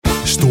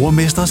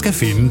Stormester skal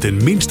finde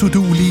den mindst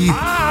uduelige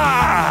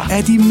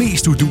af de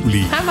mest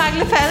uduelige. Hej, Mark.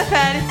 Lidt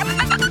færdig.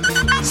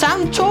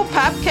 Sammen 2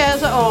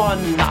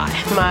 papkasser. Nej,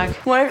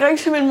 Mark. Må jeg ikke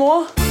ringe til min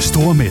mor?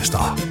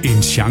 Stormester.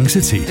 En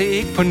chance til. Det er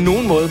ikke på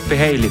nogen måde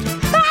behageligt. Nej.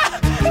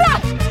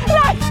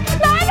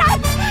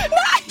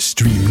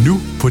 Stream nu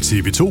på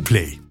TV2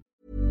 Play.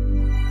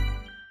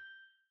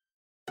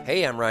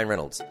 Hey, I'm Ryan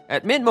Reynolds.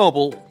 At Mint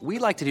Mobile, we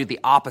like to do the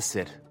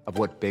opposite of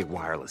what Big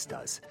Wireless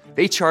does.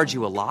 They charge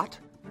you a lot,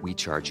 we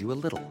charge you a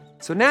little.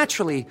 So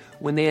naturally,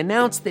 when they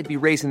announced they'd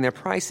be raising their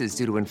prices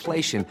due to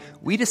inflation,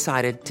 we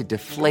decided to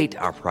deflate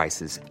our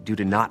prices due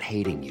to not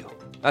hating you.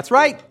 That's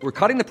right. We're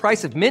cutting the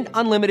price of Mint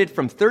Unlimited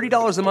from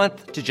 $30 a month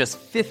to just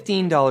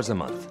 $15 a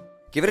month.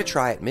 Give it a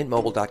try at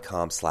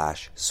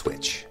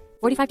mintmobile.com/switch.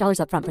 $45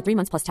 up front for 3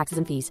 months plus taxes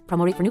and fees.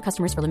 Promo rate for new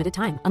customers for limited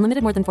time.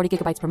 Unlimited more than 40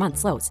 gigabytes per month.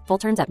 Slows full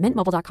terms at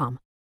mintmobile.com.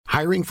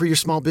 Hiring for your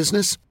small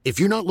business? If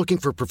you're not looking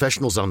for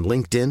professionals on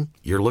LinkedIn,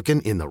 you're looking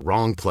in the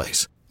wrong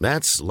place.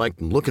 That's like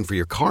looking for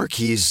your car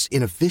keys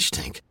in a fish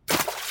tank.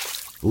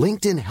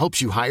 LinkedIn helps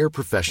you hire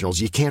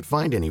professionals you can't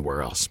find anywhere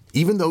else,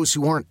 even those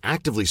who aren't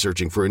actively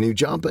searching for a new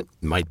job but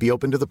might be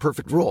open to the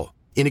perfect role.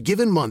 In a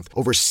given month,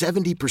 over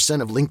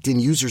 70% of LinkedIn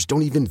users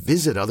don't even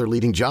visit other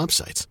leading job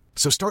sites.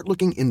 So start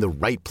looking in the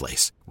right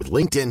place. With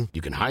LinkedIn,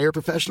 you can hire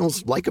professionals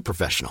like a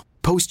professional.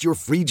 Post your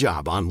free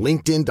job on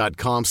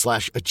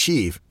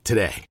linkedin.com/achieve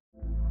today.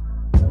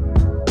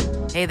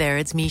 Hey there,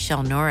 it's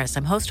Michelle Norris.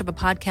 I'm host of a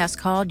podcast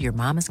called Your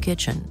Mama's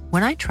Kitchen.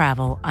 When I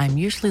travel, I'm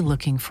usually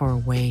looking for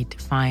a way to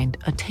find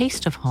a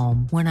taste of home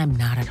when I'm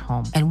not at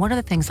home. And one of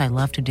the things I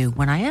love to do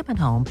when I am at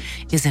home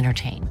is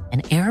entertain.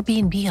 And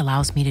Airbnb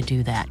allows me to do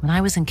that. When I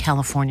was in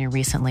California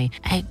recently,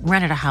 I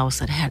rented a house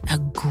that had a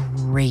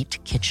great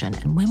kitchen.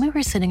 And when we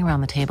were sitting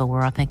around the table, we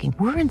were all thinking,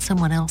 we're in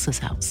someone else's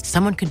house.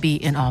 Someone could be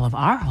in all of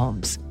our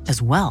homes as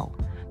well.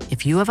 If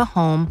you have a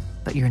home,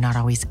 but you're not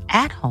always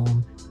at home,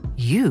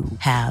 you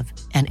have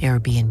an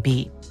Airbnb.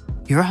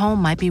 Your home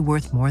might be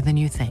worth more than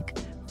you think.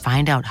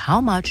 Find out how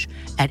much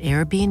at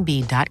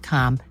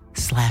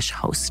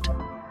airbnb.com/host.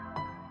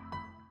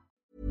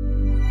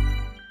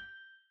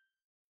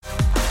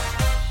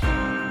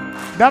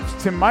 Naps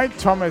til mig,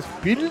 Thomas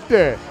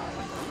Bilde.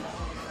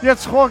 Jeg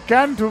tror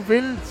gerne, du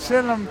vil,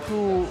 selvom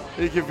du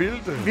ikke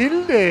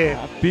vil det.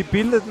 Ja,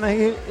 billedet den er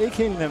ikke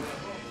helt nem.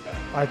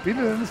 Nej,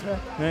 billedet er svært.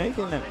 Den er ikke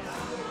helt nem.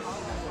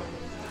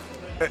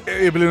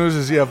 Jeg bliver nødt til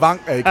at sige, at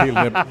Vang er ikke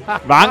helt nem.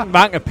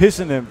 Vang er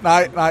pisse nem.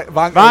 Nej,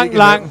 Vang er ikke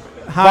lang. nem.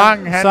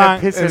 Vang, han er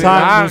pisse Nu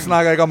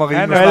snakker jeg ikke om at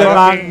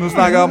rime. Nu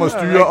snakker jeg om at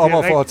styre, om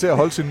at få til at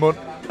holde sin mund.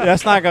 Jeg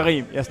snakker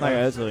rim. Jeg snakker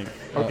altid rim.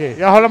 Okay,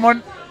 jeg holder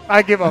mund.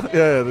 I give up.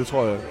 Ja, det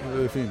tror jeg.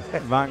 Det er fint.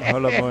 Vang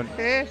holder mund.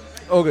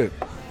 Okay.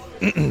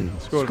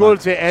 Skål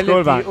til alle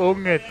de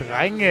unge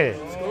drenge.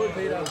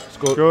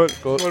 Skål.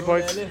 Skål,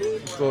 boys.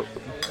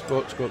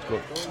 Skål.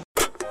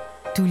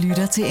 Du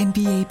lytter til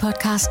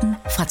NBA-podcasten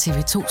fra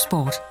TV2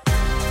 Sport.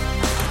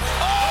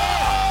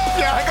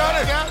 Ja, han gør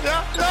det! Ja!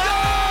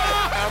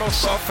 Er du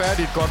så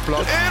færdig et godt blok?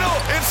 Endnu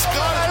et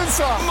skrald!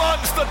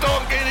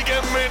 Monsterdunk ind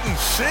igennem midten.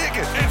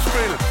 Sikke et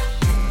spil!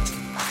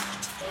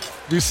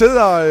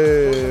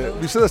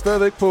 Vi sidder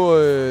stadigvæk på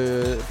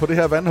det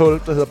her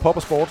vandhul, der hedder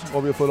Pop & Sport,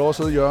 hvor vi har fået lov at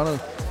sidde i hjørnet.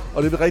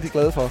 Og det er vi rigtig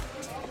glade for.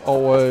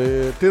 Og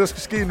det, der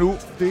skal ske nu,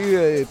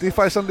 det er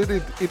faktisk sådan lidt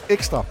et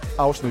ekstra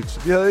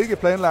afsnit. Vi havde ikke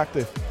planlagt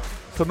det.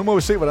 Så nu må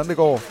vi se, hvordan det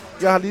går.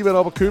 Jeg har lige været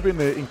op og købe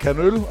en kan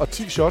øl og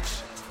 10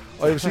 shots.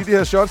 Og jeg vil sige, at de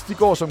her shots, de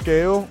går som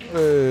gave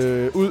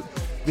ud.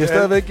 Vi har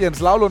stadigvæk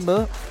Jens Lavlund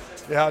med.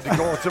 Ja, de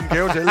går som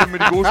gave til alle med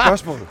de gode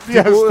spørgsmål. Vi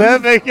har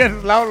stadigvæk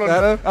Jens Lavlund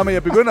med. Ja, men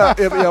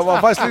jeg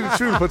var faktisk lidt i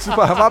tvivl på et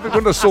tidspunkt. Han var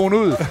begyndt at zone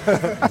ud.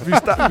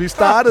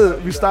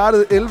 Vi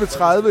startede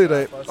 11:30 i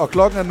dag, og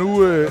klokken er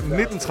nu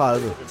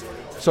 19:30.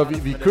 Så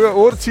vi kører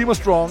 8 timer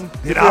strong.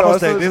 Det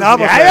er en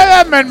arbejdsdag.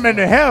 Ja, men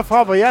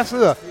herfra, hvor jeg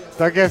sidder,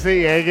 der kan jeg se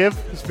AGF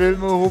spille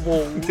mod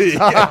Hobro. Det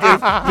er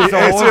AGF. Det er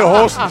AC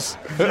Horsens.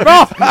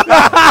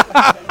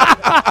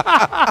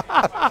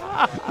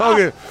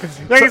 Okay.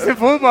 Jeg kan se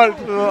fodbold.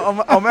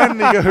 Og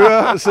manden, I kan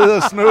høre, sidder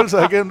og snøle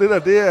sig igennem det der,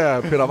 det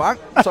er Peter Vang,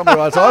 som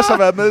jo altså også har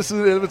været med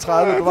siden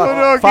 11:30. Det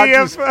var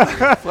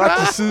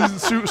faktisk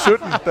siden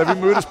 7:17, da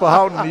vi mødtes på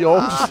havnen i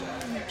Aarhus.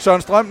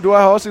 Søren Strøm, du er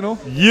her også endnu.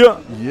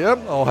 Yeah.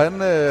 Og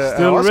han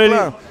er også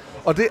klar.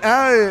 Og det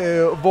er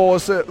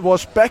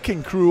vores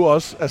backing crew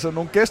også, altså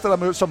nogle gæster, der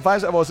møder, som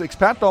faktisk er vores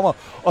ekspertdommer,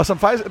 og som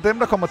faktisk er dem,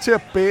 der kommer til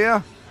at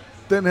bære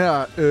den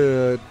her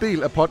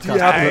del af podcasten.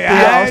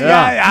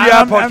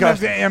 Ja,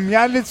 podcast. Jamen,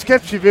 jeg er lidt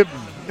skeptisk ved dem.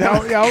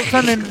 Jeg er jo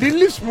sådan en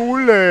lille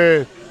smule...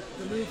 jeg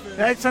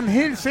er ikke sådan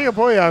helt sikker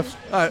på, at jeg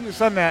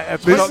sådan er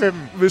tryg ved dem.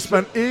 Hvis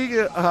man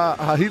ikke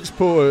har hils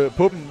på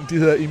dem, de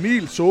hedder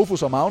Emil,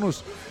 Sofus og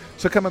Magnus,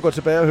 så kan man gå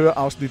tilbage og høre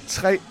afsnit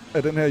 3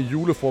 af den her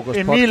julefrokost-podcast.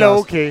 Emil er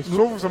okay.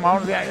 Sofus og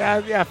Magnus,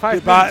 jeg er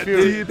faktisk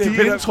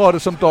de indtrådte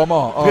som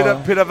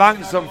dommer. Peter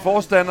Vang som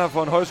forstander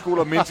for en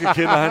højskole og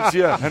menneskekender, han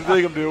siger, han ved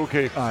ikke, om det er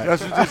okay. Nej. Jeg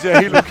synes, det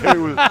ser helt okay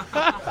ud.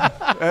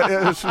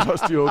 Jeg synes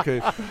også, de er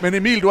okay. Men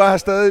Emil, du er her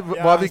stadig.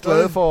 Hvor er vi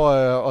glade for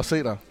at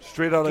se dig.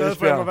 Straight out of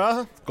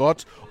Esbjerg.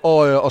 Godt.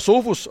 Og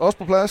Sofus, også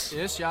på plads?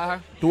 Yes, jeg er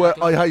her.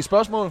 Og har I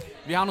spørgsmål?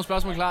 Vi har nogle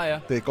spørgsmål klar, ja.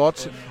 Det er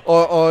godt.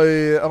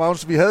 Og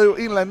Magnus, vi havde jo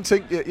en eller anden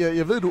ting.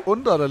 Jeg ved, du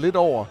undrer dig lidt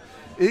over.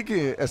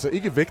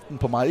 Ikke vægten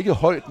på mig, ikke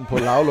højden på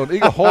Lavlund,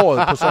 ikke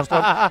håret på Søren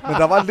Strøm, men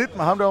der var lidt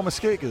med ham derovre med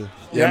skægget.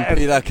 Jamen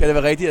Peter, kan det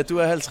være rigtigt, at du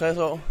er 50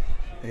 år?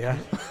 Ja.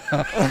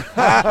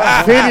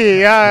 Fitty,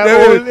 jeg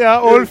er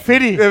old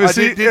Fitty. Jeg vil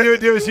sige,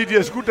 det vil sige, de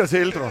har skudt dig til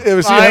ældre. Jeg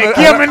vil sige,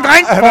 giv ham en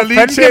drink. Han har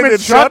lige tjent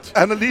et shot.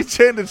 Han har lige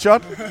tjent et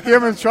shot. Giv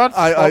ham en shot.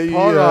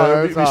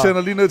 Vi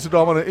sender lige ned til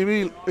dommerne.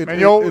 Emil, men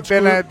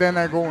den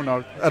er god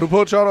nok. Er du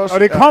på et shot også?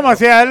 Og det kommer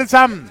til jer alle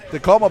sammen.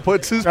 Det kommer på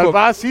et tidspunkt. Jeg vil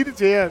bare sige det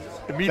til jer.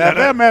 Lad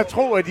være med at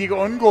tro, at I kan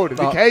undgå det.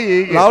 Det kan I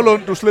ikke.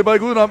 Lavlund, du slipper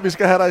ikke udenom. Vi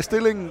skal have dig i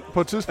stillingen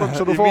på et tidspunkt,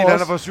 så du får Emil, os.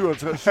 han er for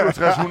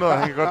 6700,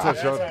 han kan godt tage et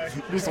shot.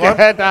 Vi skal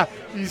have dig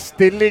i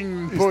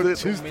stillingen på et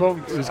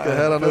tidspunkt. Vi skal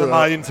have dig ned. Det er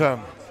meget intern.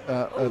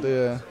 Ja,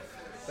 det er...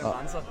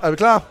 Er vi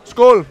klar?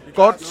 Skål!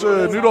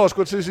 Godt nytår,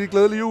 skulle jeg til at sige.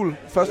 Glædelig jul.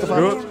 Først og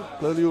fremmest.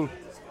 Glædelig jul.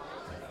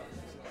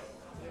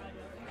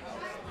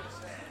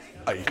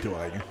 Ej, det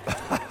var ikke.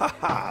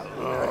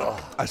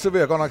 Ej, så vil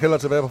jeg godt nok hellere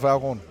tilbage på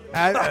Færgekronen.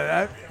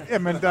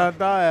 Jamen,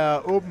 der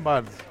er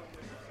åbenbart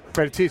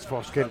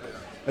kvalitetsforskel.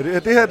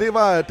 Det her, det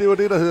var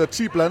det, der hedder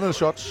 10 blandede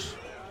shots.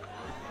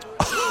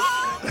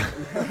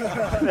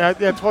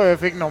 Jeg tror, jeg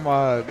fik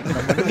nummer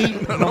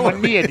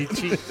 9 af de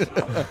 10.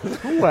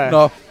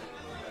 Nå.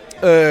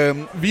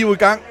 Vi er jo i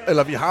gang,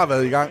 eller vi har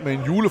været i gang med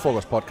en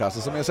julefrokostpodcast,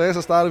 og som jeg sagde,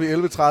 så startede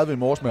vi 11:30 i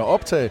morges med at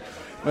optage.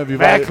 Men vi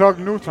Hvad er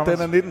klokken nu, Thomas?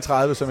 Den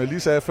er 19:30, som jeg lige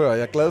sagde før.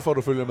 Jeg er glad for, at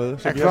du følger med.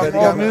 Så er klokken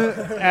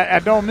er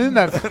den over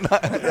midnat? Nej,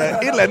 ja,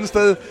 et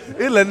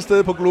eller andet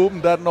sted på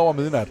globen, der er den over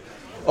midnat.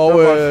 Og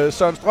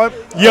Søren Strøm...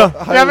 Ja,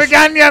 jeg vil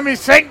gerne hjem i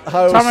seng,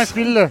 Thomas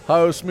Vilde. Har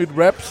jo smidt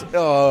raps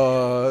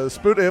og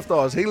spyt efter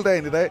os hele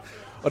dagen i dag.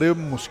 Og det er jo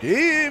måske,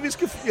 vi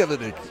skal... Jeg ved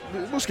det ikke.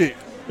 Måske.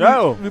 Ja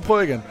jo. Vi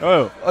prøver igen.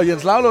 Jo. Og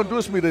Jens Lavlund, du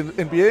har smidt en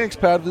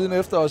NBA-ekspert-viden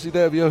efter os i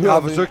dag. Vi har hørt jeg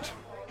har forsøgt.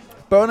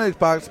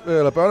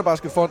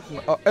 Børnebasketfonden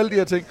og alle de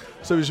her ting.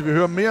 Så hvis vi vil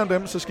høre mere om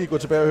dem, så skal I gå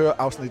tilbage og høre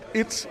afsnit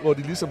 1, hvor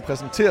de ligesom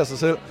præsenterer sig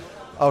selv.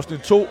 Afsnit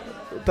 2,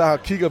 der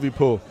kigger vi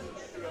på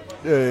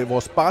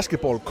vores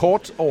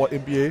basketball-kort over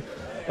NBA.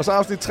 Og så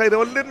afsnit 3, det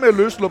var lidt mere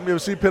løsluppen, jeg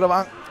vil sige, Peter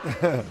Wang.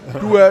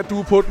 Du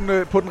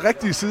er på den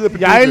rigtige side af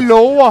bedøvelsen. Jeg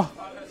lover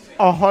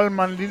at holde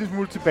mig en lille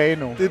smule tilbage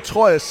nu. Det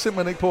tror jeg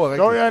simpelthen ikke på er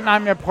rigtigt. Nej,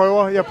 men jeg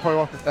prøver. Ja,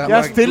 jeg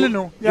er stille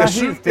nu. Jeg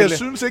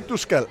synes ikke, du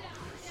skal.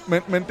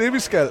 Men det vi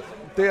skal,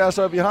 det er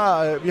så, at vi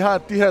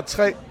har de her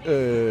 3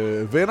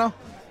 venner,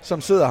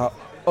 som sidder her.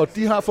 Og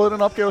de har fået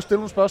den opgave at stille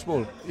nogle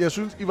spørgsmål. Jeg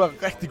synes, I var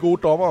rigtig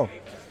gode dommere.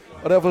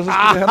 Og derfor så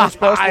skal vi have nogle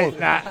spørgsmål.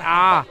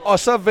 Og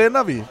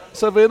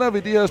så vender vi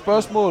de her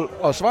spørgsmål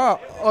og svar,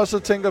 og så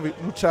tænker vi,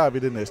 nu tager vi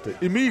det næste.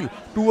 Emil,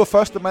 du var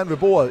første mand ved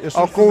bordet. Jeg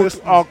synes,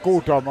 og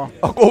god dommer.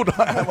 Og god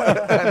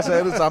dommer. Han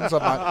sagde det samme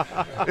som mig.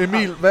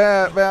 Emil,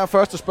 hvad er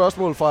første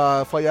spørgsmål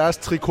fra jeres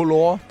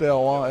tricolore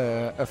derovre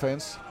af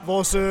fans?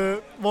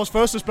 Vores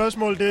første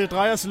spørgsmål, det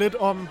drejer sig lidt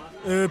om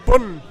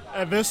bunden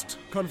af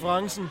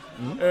Vestkonferencen.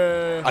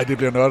 Ej, det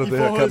bliver nørdet, det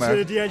her, kan man. I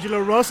forhold til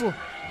D'Angelo Russell.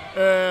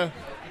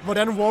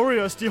 Hvordan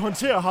Warriors, de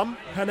håndterer ham.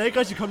 Han er ikke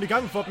rigtig kommet i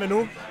gang for dem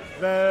endnu.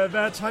 Hvad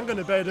er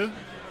tankerne bag det?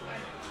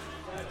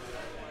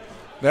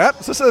 Ja,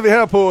 så sidder vi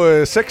her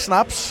på 6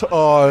 snaps.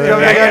 Og, jeg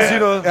vil gerne sige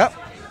noget. Ja.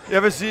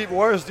 Jeg vil sige,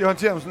 Warriors, de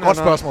håndterer ham sådan. Godt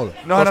spørgsmål.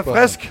 Når han er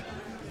frisk,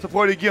 så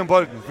prøver de at give ham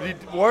bolden. Fordi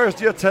Warriors,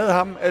 de har taget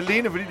ham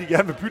alene, fordi de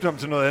gerne vil bytte ham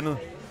til noget andet.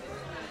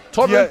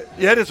 Tror du det?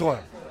 Ja, det tror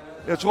jeg.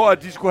 Jeg tror,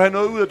 at de skulle have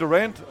noget ud af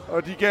Durant,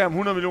 og de gav ham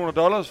 $100 million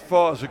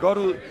for at se godt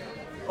ud.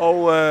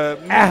 Og,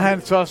 er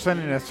han så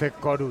sådan en at se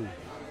godt ud?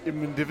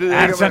 Jamen, det ved jeg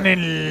ikke. Er han sådan en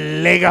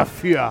lækker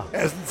fyr?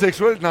 Ja, sådan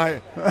seksuelt, nej.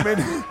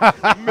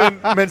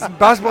 Men sådan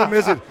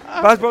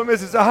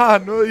basketballmæssigt, så har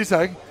han noget i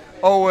sig, ikke?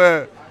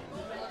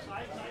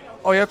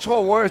 Og jeg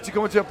tror, Warriors, de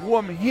kommer til at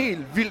bruge ham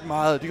helt vildt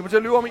meget. De kommer til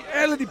at løbe ham i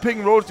alle de pick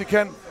and rolls, de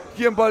kan.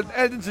 Give ham bolden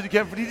alt den tid, de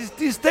kan, fordi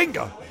de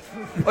stinker.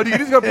 Og de kan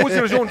lige så godt bruge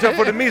situationen til at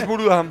få det mest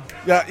muligt ud af ham.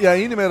 Jeg er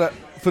enig med dig,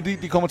 fordi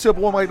de kommer til at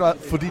bruge ham rigtig meget,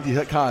 fordi de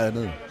har kar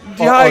andet.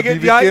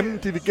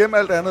 De vil gemme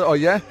alt andet, og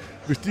ja,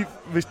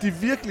 hvis de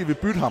virkelig vil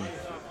bytte ham.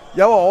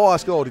 Jeg var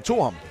overrasket over, at de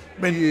tog ham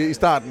i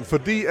starten,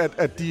 fordi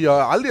at de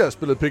aldrig har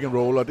spillet pick and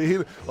roll, og det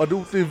hele, og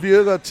det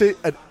virker til,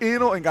 at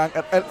endnu en gang,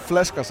 at alt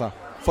flasker sig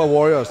fra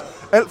Warriors.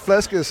 Alt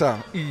flaskede sig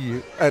i,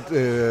 at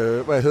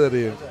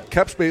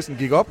cap-spacen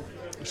gik op,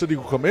 så de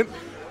kunne komme ind,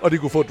 og de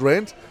kunne få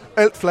Durant.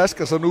 Alt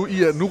flasker sig nu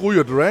i, at nu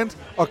ryger Durant,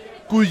 og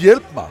Gud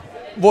hjælp mig,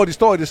 hvor de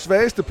står i det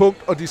svageste punkt,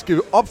 og de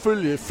skal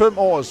opfølge 5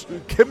 års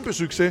kæmpe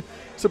succes,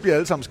 så bliver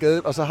alle sammen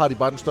skadet, og så har de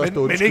bare den største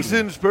undskyldning. Men ikke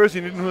siden Spurs i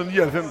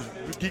 1999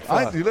 gik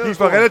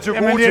fra relativt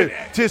gode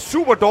til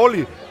super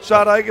dårlige, så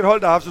er der ikke et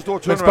hold, der har haft så stor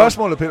turnaround. Men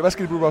spørgsmålet, Peter, hvad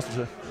skal de bruge Russell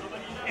til?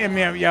 Jamen,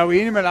 jeg er jo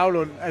enig med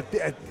Lavlund, at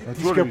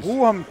de skal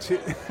bruge ham til...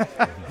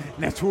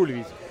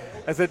 Naturligvis.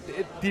 Altså,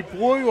 de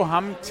bruger jo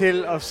ham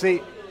til at se,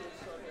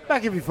 hvad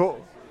kan vi få?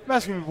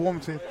 Hvad skal vi bruge ham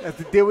til?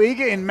 Altså, det er jo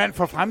ikke en mand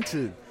for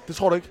fremtiden. Det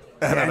tror du ikke?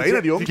 Han er en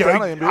af de unge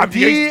stjerner i NBA.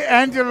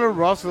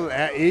 D'Angelo Russell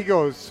er ikke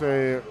hos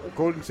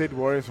Golden State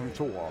Warriors om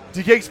 2 år.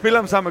 De kan ikke spille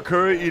ham sammen med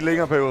Curry i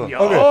længere perioder. Jo,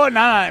 okay.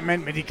 nej,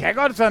 men de kan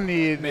godt sådan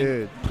i...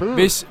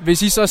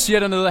 Hvis I så siger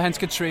dernede, at han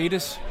skal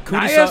trades...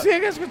 Nej, jeg siger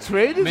ikke, at han skal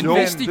trades. Men jo,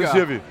 hvis de det gør,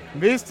 siger vi.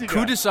 Hvis de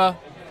kunne det så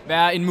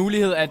være en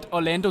mulighed, at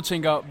Orlando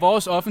tænker,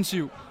 vores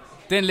offensiv,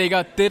 den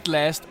ligger dead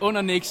last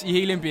under Knicks i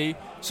hele NBA,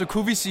 så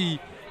kunne vi sige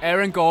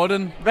Aaron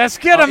Gordon. Hvad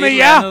sker der med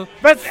jer?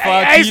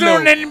 Er I sådan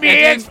nogle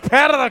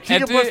NBA-eksperter, der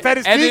kigger på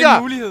statistikker? Er det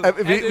en mulighed?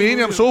 Vi er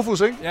enige om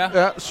Sofus, ikke?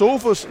 Ja.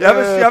 Sofus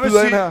jeg vil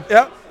sige, her.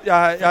 Ja,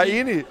 jeg er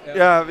enig.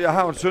 Jeg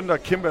har jo en søn, der er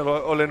kæmpe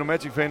Orlando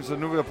Magic-fan, så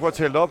nu vil jeg prøve at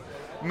tale det op.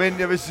 Men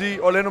jeg vil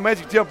sige, Orlando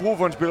Magic, de har brug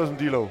for en spiller som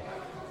D'Lo.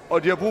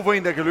 Og de har brug for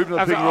en, der kan løbe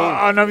noget pick and roll.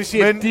 Og når vi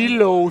siger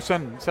D'Lo,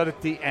 så er det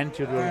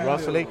D'Angelo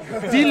Russell, ikke?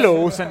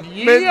 D'Lo, sådan,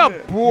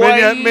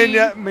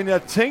 men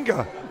jeg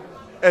tænker,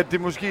 at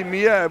det måske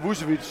mere er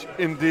Vucevic,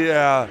 end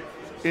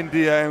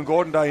det er Aaron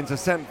Gordon, der er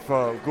interessant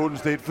for Golden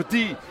State.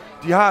 Fordi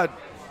de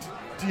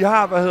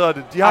har hvad hedder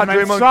det? De har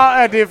men så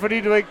er det,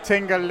 fordi du ikke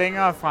tænker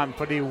længere frem.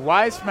 Fordi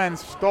Wiseman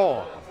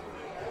står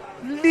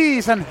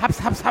lige sådan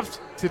haps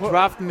til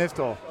draften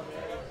næste år.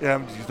 Ja,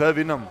 men de skal stadig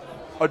vinde ham.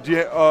 Og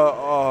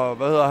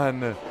hvad hedder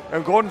han?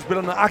 Aaron Gordon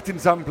spiller nøjagtigt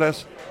den samme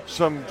plads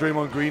som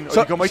Draymond Green, og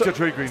de kommer ikke til at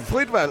trade Green.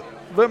 Frit valg.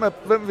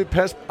 Hvem vil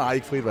passe... Nej,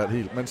 ikke frit valg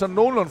helt, men sådan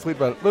nogenlunde frit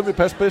valg. Hvem vil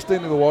passe bedst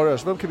ind i The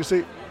Warriors? Hvem kan vi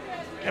se?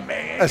 Jamen,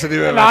 altså,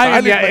 det er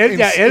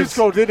jeg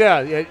elsker det der.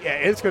 Jeg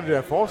elsker det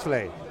der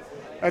forslag,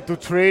 at du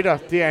trader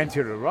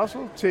D'Angelo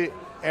Russell til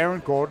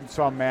Aaron Gordon,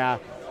 som er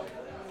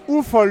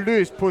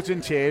uforløst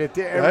potentiale.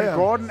 Det er Aaron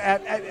Gordon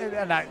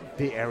nej,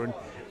 det er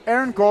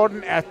Aaron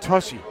Gordon er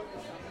Toshi.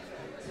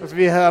 Altså,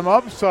 vi havde ham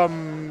op som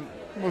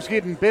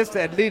måske den bedste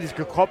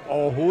atletiske krop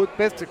overhovedet,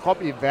 bedste krop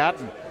i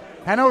verden.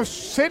 Han er jo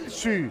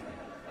sindssyg.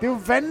 Det er jo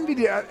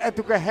vanvittigt, at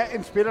du kan have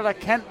en spiller, der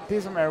kan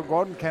det, som Aaron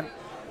Gordon kan.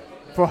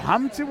 Få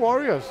ham til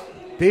Warriors.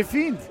 Det er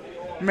fint.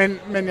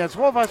 Men jeg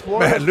tror faktisk,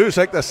 Warriors... Men han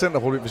løser ikke deres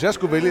centerproblem. Hvis jeg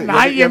skulle vælge,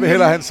 jeg vil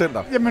hellere have en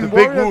center. Jamen, The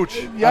Big Wooch.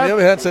 Jeg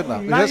vil have en center.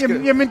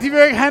 Jamen, de vil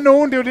ikke have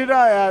nogen. Det er jo det,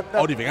 der er...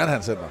 de vil gerne have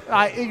en center.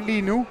 Nej, ikke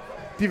lige nu.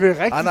 De vil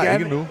rigtig gerne...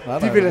 Ikke nu.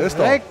 De vil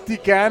rigtig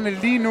gerne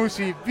lige nu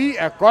sige, vi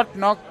er godt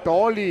nok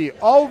dårlige,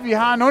 og vi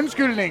har en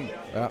undskyldning.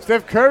 Ja.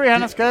 Steph Curry,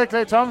 han er skadet,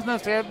 Klay Thompson er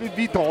skadet,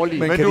 vi er dårlige.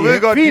 Men du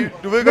ved godt,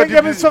 men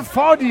jamen, så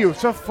får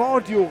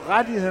de jo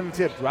rettigheden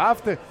til at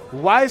drafte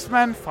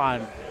Wiseman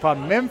fra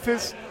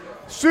Memphis,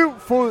 7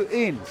 fod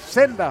 1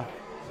 center.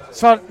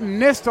 Så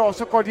næste år,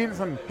 så går de ind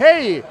sådan,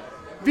 hey,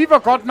 vi var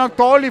godt nok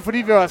dårlige, fordi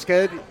vi var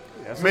skadet.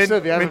 Ja, så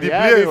sidder vi her, det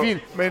bliver jo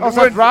fint. Og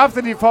så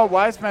drafter de for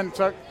Wiseman,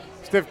 så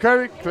Steph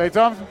Curry, Klay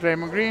Thompson,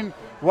 Draymond Green,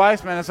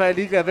 Wiseman, og så er jeg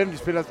ligeglad, hvem de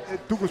spiller.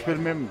 Du kunne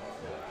spille med dem.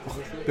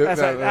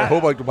 Jeg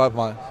håber ikke, du bare på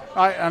mig.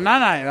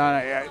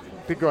 Nej,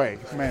 det gør jeg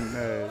ikke. Men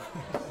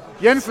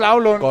Jens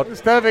Lavlund,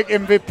 stadigvæk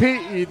MVP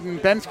i den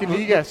danske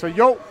liga, så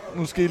jo.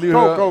 Nu skal I lige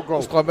høre.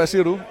 Go. Strøm, hvad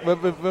siger du?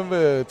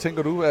 Hvem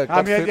tænker du er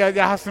godt fedt?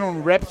 Jeg har sådan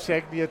nogle raps, jeg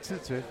ikke lige har tid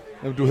til.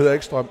 Jamen, du hedder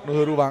ikke Strøm, nu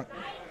hedder du Vang.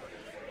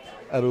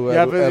 Er du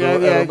med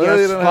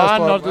i den her,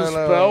 Strøm? Når du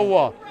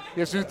spørger.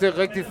 Jeg synes, det er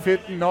rigtig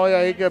fedt, når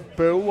jeg ikke er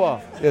bøver.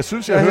 Jeg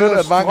synes, jeg hørte,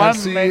 at Vang kan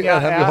sige,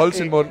 at han vil holde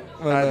sin mund.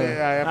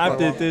 Nej,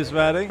 det er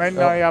svært, ikke? Men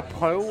når jeg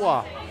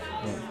prøver...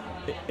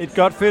 Et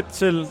godt fedt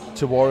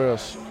til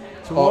Warriors.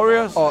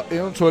 Og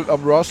eventuelt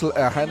om Russell,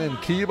 er han en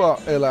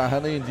keeper, eller er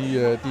han en,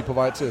 de er på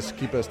vej til at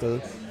skibbe afsted?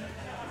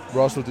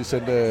 Russell,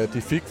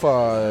 de fik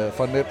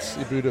fra Nets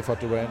i bytte fra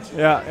Durant.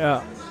 Ja.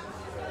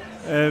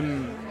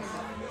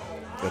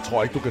 Jeg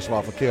tror ikke, du kan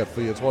svare forkert,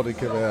 for jeg tror, det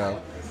kan være...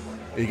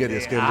 Ikke at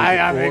jeg skal...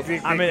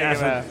 Nej,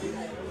 altså...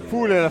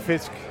 Fugl eller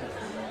fisk?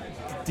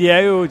 De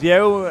er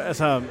jo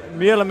altså,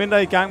 mere eller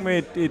mindre i gang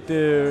med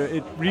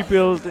et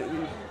rebuild.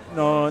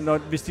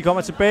 Hvis de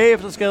kommer tilbage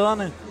efter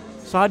skaderne,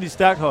 så har de et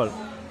stærkt hold.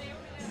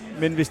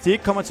 Men hvis de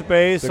ikke kommer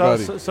tilbage, så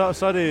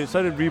er det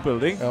et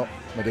rebuild, ikke? Jo,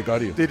 men det gør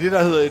de jo. Det er det,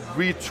 der hedder et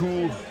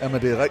retool.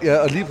 Jamen, det er ja,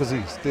 og lige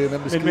præcis. Det er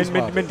nemlig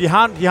skidesmart. Men de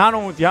har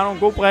nogle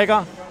gode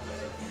brækker,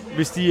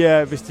 hvis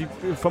de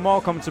formår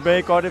at komme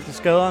tilbage godt efter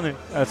skaderne.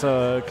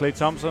 Altså Klay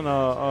Thompson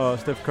og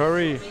Steph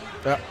Curry.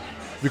 Ja.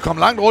 Vi kom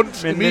langt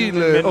rundt, Emil.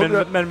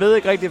 Men man ved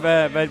ikke rigtigt,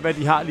 hvad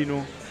de har lige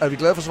nu. Er vi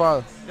glade for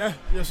svaret? Ja,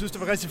 jeg synes,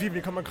 det var rigtig fint, vi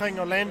kom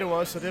omkring Orlando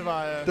også, så det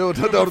var... Det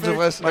var du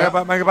tilfreds.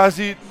 Man kan bare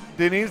sige,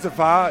 det er den eneste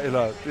fare,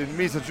 eller det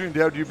mest sandsynlige,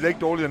 det er, at de bliver ikke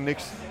dårligere end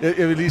Knicks.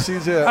 Jeg vil lige sige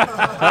til jer,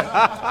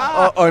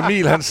 og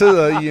Emil, han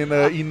sidder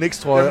i en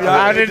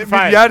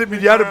Knicks-trøje. Mit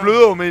hjerte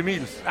bløder med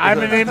Emils. Nej,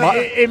 men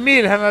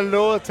Emil, han har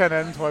lovet at tage en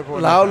anden trøje på.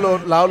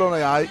 Lavlund og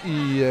jeg,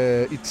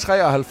 i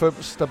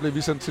 93, der blev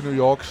vi sendt til New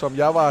York, som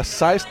jeg var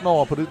 16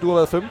 år på det. Du har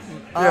været 15?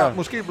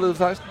 Måske blevet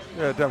 16?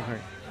 Ja, deromkring.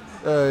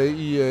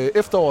 I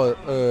efteråret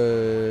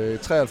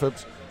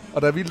 93.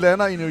 Og da vi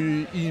lander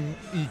i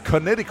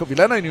Connecticut, vi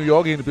lander i New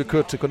York, egentlig bliver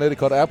kørt til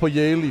Connecticut, og er på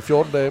Yale i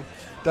 14 dage.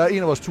 Der er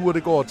en af vores ture,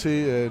 det går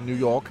til New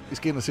York. Vi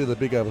skal ind og se The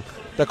Big Apple.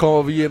 Der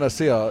kommer vi ind og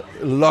ser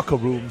locker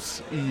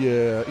rooms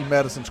i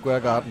Madison Square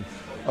Garden.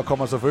 Og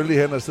kommer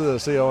selvfølgelig hen og sidder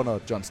og ser under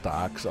John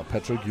Starks og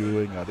Patrick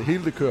Ewing, og det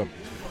hele det kører.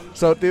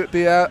 Så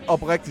det er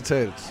oprigtigt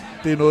talt.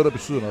 Det er noget, der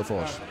betyder noget for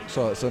os.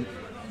 Så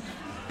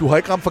Du har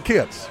ikke ramt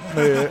forkert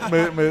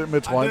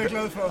med trøjen. Det er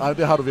jeg glad for. Nej,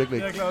 det har du virkelig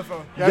ikke. Det er jeg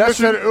glad for. Jeg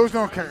synes, at øve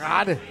noget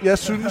karate. Jeg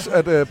synes,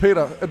 at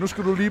Peter, at nu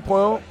skal du lige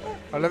prøve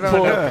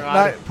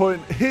på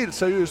en helt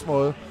seriøs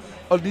måde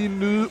at lige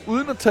nyde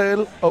uden at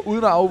tale og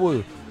uden at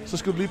afbryde. Så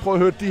skal du lige prøve at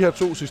høre de her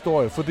tos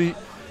historier, fordi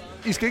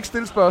I skal ikke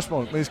stille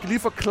spørgsmål, men I skal lige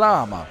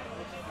forklare mig,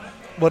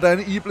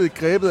 hvordan I er blevet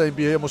grebet af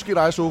NBA, og måske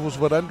dig, Sofus,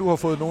 hvordan du har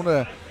fået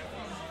nogle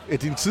af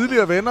dine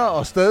tidligere venner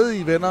og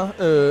stadige venner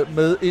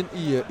med ind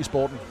i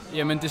sporten.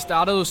 Jamen, det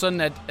startede jo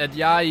sådan, at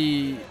jeg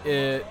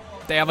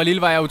da jeg var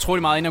lille, var jeg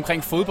utrolig meget inde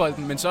omkring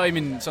fodbolden, men så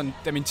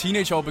da min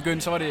teenageår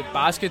begyndte, så var det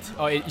basket,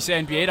 og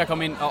især NBA, der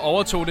kom ind og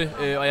overtog det,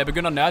 og jeg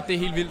begyndte at nørde det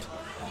helt vildt.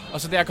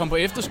 Og så da jeg kom på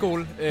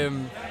efterskole...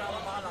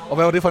 og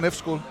hvad var det for en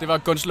efterskole? Det var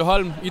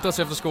Gundsleholm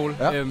Idrætsefterskole.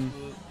 Ja.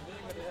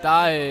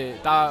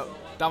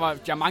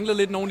 Jeg manglede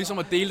lidt nogen ligesom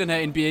at dele den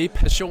her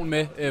NBA-passion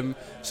med,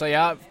 så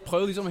jeg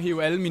prøvede ligesom at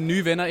hive alle mine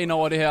nye venner ind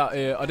over det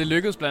her, og det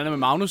lykkedes blandt andet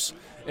med Magnus,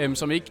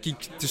 som ikke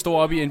gik det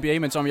store op i NBA,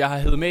 men som jeg har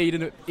hævet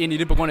med ind i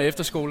det på grund af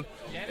efterskole.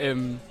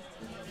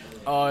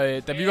 Og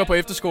da vi var på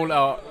efterskole,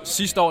 og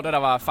sidste år, da der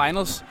var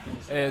finals,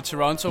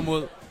 Toronto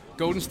mod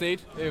Golden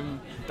State,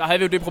 der havde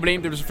vi jo det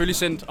problem, det blev selvfølgelig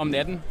sendt om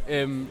natten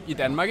i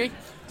Danmark, ikke?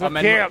 Og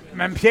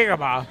man pjekker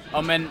bare.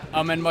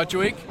 Og man måtte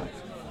jo ikke...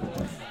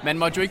 Man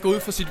måtte jo ikke gå ud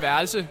fra sit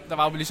værelse. Der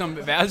var jo ligesom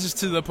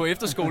værelsestider på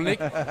efterskolen,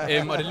 ikke?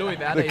 Og det lå i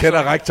hverdag. Det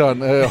kender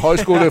rektoren,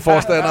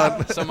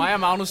 højskoleforstanderen. Så mig og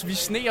Magnus, vi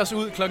sneg os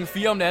ud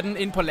 4 om natten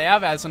ind på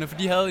lærerværelserne, for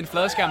de havde en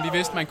fladskærm, vi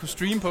vidste, man kunne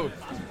streame på.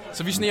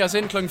 Så vi sneg os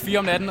ind 4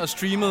 om natten og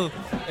streamede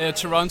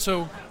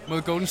Toronto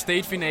mod Golden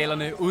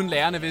State-finalerne, uden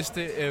lærerne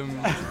vidste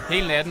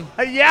hele natten.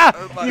 Ja!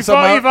 I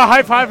får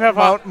high five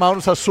herfra.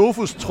 Magnus, har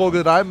Sofus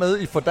trukket dig med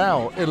i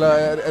fordærv, eller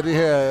er det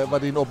her, var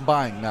det en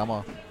åbenbaring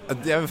nærmere?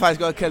 Jeg vil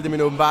faktisk godt kalde det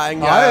min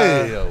åbenbaring.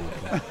 Jeg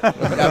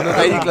er blevet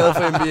rigtig glad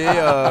for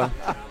NBA, og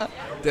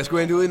det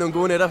skulle endte ud i nogle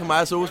gode nætter for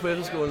mig og Sofus på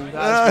efterskolen.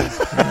 Jeg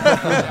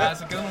har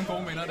altså givet nogle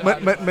gode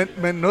minder.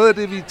 Men noget af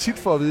det, vi tit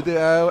får at vide,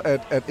 det er jo,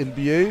 at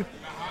NBA,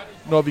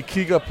 når vi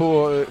kigger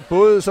på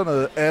både sådan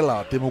noget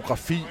alder,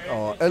 demografi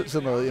og alt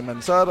sådan noget,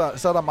 jamen så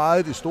er der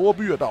meget i de store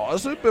byer, der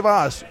også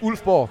bevares.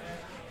 Ulfborg,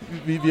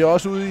 vi er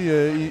også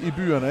ude i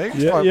byerne, ikke?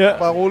 Yeah.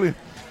 Bare roligt.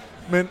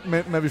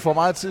 Men vi får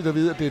meget tid at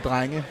vide, at det er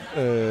drenge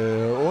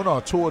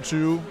under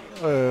 22,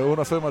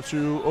 under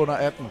 25, under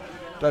 18,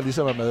 der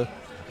ligesom er med.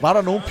 Var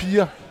der nogle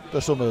piger, der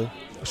så med?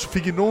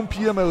 Fik I nogle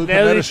piger med ud på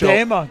natteshow?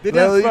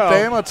 Lavede I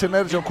damer til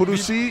natteshow? Kunne du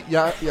sige,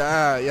 jeg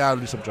er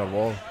ligesom John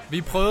Wall?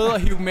 Vi prøvede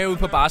at hive med ud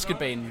på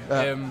basketbanen.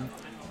 Ja.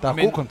 Der er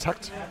god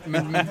kontakt.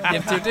 Men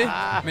det er det.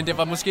 Men det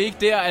var måske ikke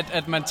der,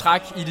 at man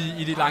trak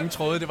i de lange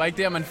tråde. Det var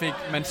ikke der, man fik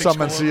Som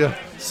man siger.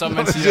 Som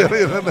man siger.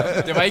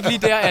 Det var ikke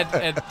lige der,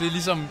 at det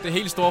ligesom det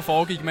helt store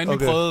foregik, men vi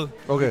prøvede.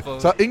 Okay.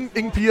 Så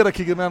ingen piger, der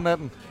kiggede med om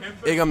natten?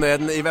 Ikke om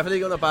natten. I hvert fald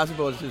ikke under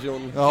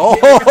basketball-sessionen.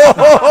 Okay.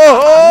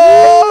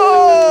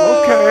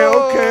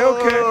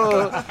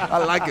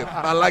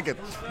 I like it.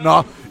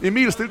 Nå,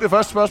 Emil, stil det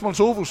første spørgsmål.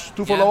 Sofus,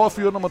 du får lov at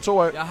fyre nummer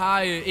 2 af. Jeg har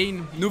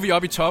en. Nu er vi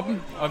oppe i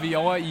toppen, og vi er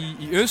over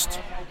i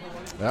øst.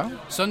 Ja.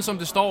 Sådan som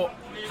det står,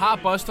 har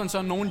Boston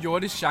så nogen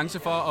jordisk chance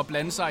for at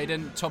blande sig i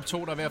den top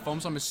 2, der er ved at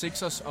forme sig med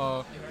Sixers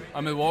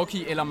og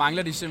Milwaukee, eller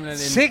mangler de simpelthen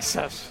en...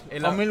 Sixers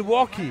og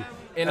Milwaukee?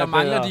 Eller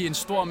mangler de en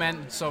stor mand,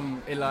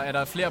 eller er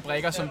der flere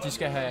brikker, som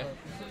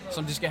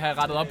de skal have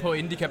rettet op på,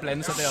 inden de kan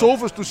blande sig der?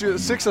 Sofus, du siger,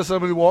 Sixers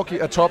og Milwaukee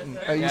er toppen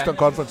af Eastern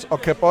Conference,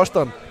 og kan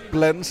Boston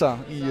blande sig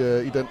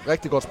i den?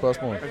 Rigtig godt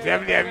spørgsmål.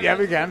 Jeg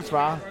vil gerne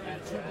svare.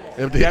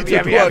 Jamen,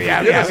 jeg vil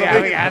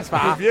gerne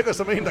svare. Det virker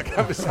som en, der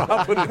gerne vil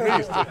svare på det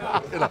meste.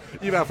 Eller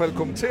i hvert fald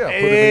kommentere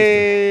på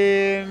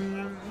det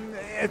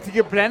meste. De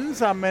kan blande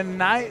sig, men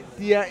nej,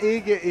 de er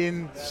ikke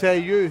en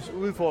seriøs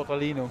udfordrer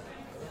lige nu.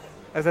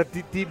 Altså,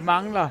 de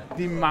mangler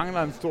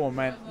en stor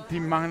mand. De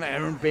mangler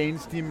Aaron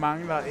Baines. De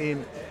mangler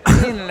en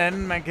eller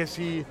anden, man kan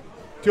sige.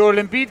 Joel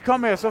Embiid,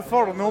 kom her, så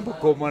får du nogen på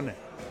gummerne.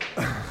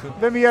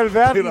 Hvem i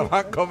alverden... Peter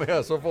Wang, kom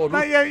her, så får du...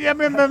 Nej,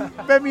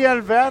 hvem i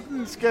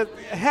alverden skal...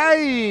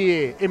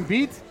 Hey,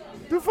 Embiid,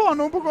 du får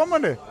nogen på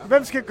gummerne.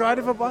 Hvem skal gøre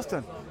det for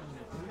Boston?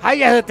 Hej,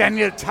 jeg hedder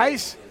Daniel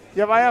Theis.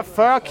 Jeg vejer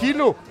 40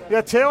 kilo.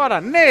 Jeg tæver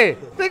dig. Nej,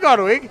 det gør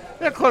du ikke.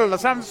 Jeg krøller dig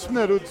sammen, så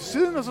smider du ud til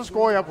siden, og så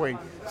scorer jeg point.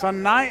 Så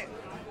nej,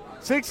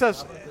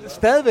 Sixers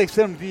stadigvæk,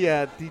 selvom de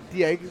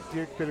er ikke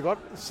spillet godt.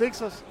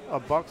 Sixers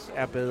og Bucks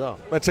er bedre.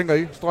 Hvad tænker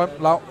I? Strøm,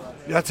 Lav?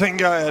 Jeg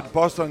tænker, at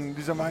Boston,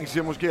 ligesom mange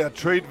siger, måske er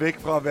trade væk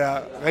fra at være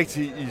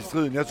rigtig i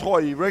striden. Jeg tror,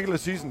 i regular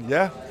season, de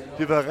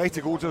har været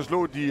rigtig gode til at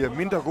slå de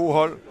mindre gode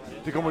hold.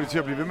 Det kommer de til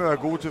at blive ved med at være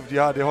gode til, for de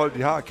har det hold,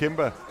 de har.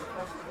 Kemba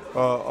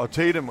og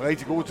Tatum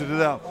rigtig gode til det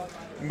der.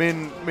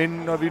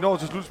 Men når vi når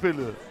til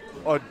slutspillet,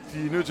 og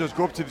de er nødt til at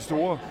skubbe til de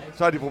store,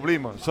 så har de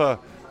problemer. Så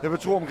jeg vil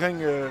tro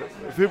omkring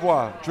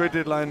februar, trade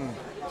deadline,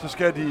 så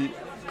skal de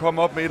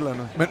komme op med et eller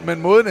andet.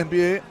 Men måden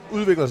NBA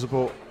udvikler sig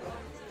på,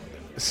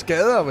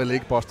 skader vel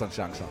ikke Bostons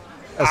chancer?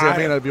 Altså jeg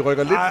mener, at vi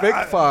rykker lidt væk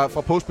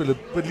fra postspillet,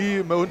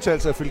 lige med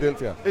undtagelse af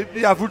Philadelphia.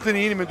 Jeg er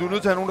fuldstændig enig, men du er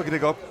nødt til at have nogen, der kan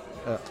dække op.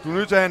 Ja. Du er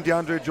nødt til at have en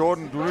DeAndre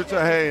Jordan, du er nødt til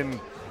at have en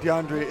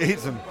DeAndre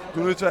Ayton,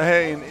 du er nødt til at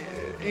have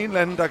en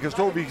eller anden, der kan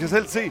stå. Vi kan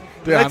selv se.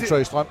 Det er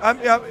Andre Strøm.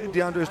 Ja,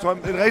 det er Andre Strøm.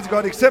 Et rigtig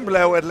godt eksempel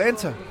er jo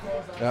Atlanta,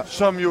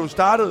 som jo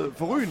startede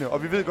forrygende,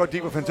 og vi ved godt, de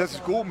ikke var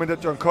fantastisk gode, men da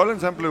John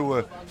Collins han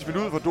blev smidt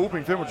ud for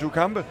doping 25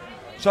 kampe,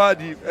 så er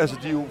de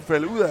er jo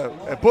faldet ud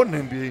af bunden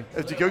af NBA.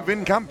 Altså, de kan jo ikke vinde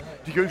en kamp.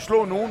 De kan jo ikke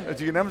slå nogen. Altså,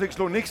 de kan nærmest ikke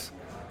slå niks.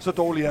 Så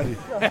dårlige er de.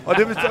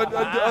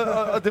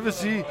 Og det vil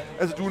sige,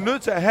 altså du er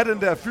nødt til at have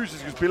den der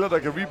fysiske spiller, der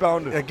kan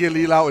rebounde. Jeg giver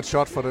lige Lav et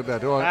shot for den der.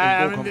 Det var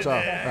en god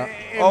kommentar.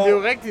 Det er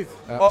jo rigtigt.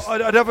 Ja.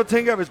 Og derfor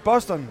tænker jeg, hvis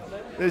Boston,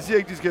 jeg siger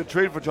ikke, de skal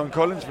trade for John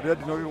Collins, for det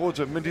har de nok ikke råd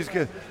til, men de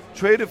skal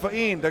trade for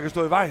en, der kan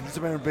stå i vejen,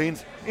 ligesom Aaron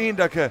Baines. En,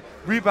 der kan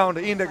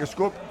rebounde, en, der kan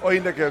skubbe, og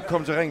en, der kan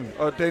komme til ringen.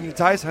 Og Daniel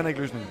Theis, han er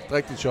ikke løsningen.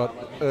 Rigtigt shot.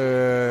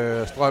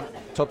 Strøm.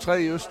 Top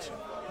 3 i øst.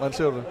 Hvordan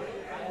ser du det?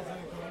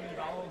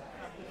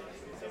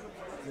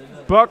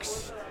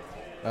 Bucks.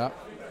 Ja.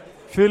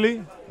 Philly.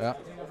 Ja.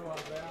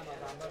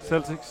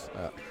 Celtics.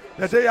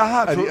 Ja, det jeg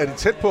har. Er de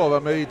tæt på at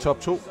være med i top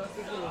 2?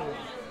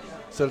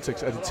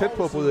 Celtics. Er de tæt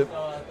på at bryde ind?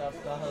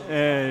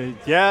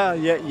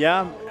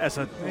 Ja.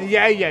 Altså.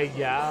 Ja.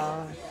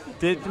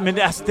 Men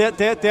altså,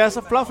 det er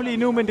så fluffy lige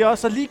nu, men det er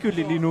også så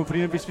ligegyldigt lige nu,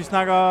 fordi hvis vi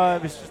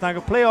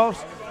snakker playoffs,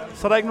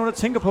 så er der ikke nogen, der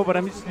tænker på,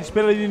 hvordan de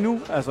spiller lige nu.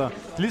 Altså,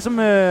 det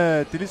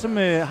er ligesom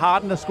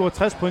Harden, der scorer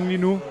 60 point lige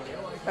nu.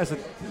 Altså,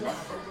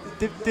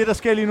 det der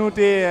sker lige nu,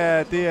 det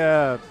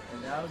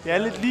er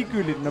lidt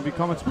ligegyldigt, når vi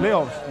kommer til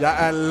playoffs.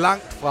 Jeg er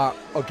langt fra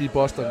at give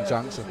Boston en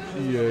chance.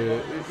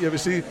 Jeg vil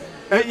sige...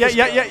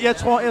 Jeg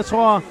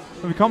tror,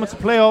 når vi kommer til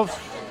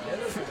playoffs,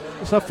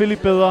 så er Philly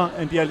bedre,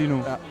 end de er lige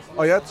nu. Ja.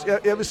 Og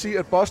jeg vil sige,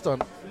 at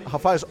Boston har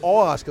faktisk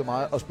overrasket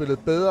mig og spillet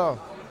bedre,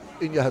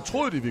 end jeg havde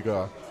troet, de ville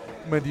gøre.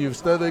 Men de er jo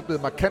stadigvæk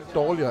blevet markant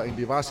dårligere, end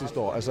de var sidste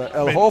år. Altså,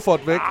 Al Horford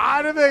væk.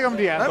 Nej, det ved jeg ikke, om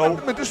de er. Nej,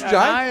 men det synes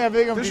jeg. Nej, jeg ved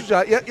ikke, om det synes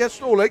jeg. Jeg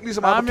stoler ikke lige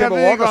så meget på Kemba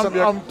Walker, som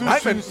jeg... om du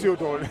synes, det er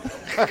dårligt.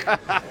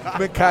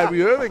 Men Kyrie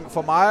Irving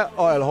for mig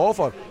og Al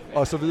Horford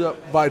og så videre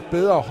var et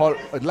bedre hold,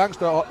 et langt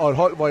større og et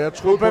hold, hvor jeg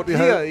troede på, at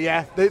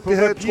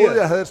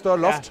jeg havde et større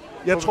loft.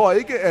 Jeg tror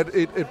ikke, at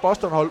et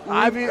Boston-hold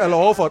uden Al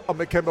Horford og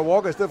med Kemba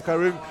Walker i stedet for Kyrie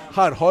Irving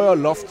har et højere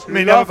loft.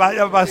 Men jeg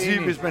vil bare sige,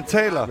 hvis man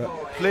taler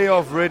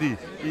playoff ready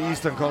i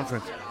Eastern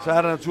Conference, så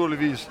er der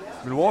naturligvis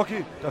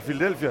Milwaukee, der er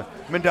Philadelphia,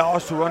 men der er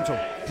også Toronto.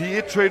 De er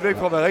et trade væk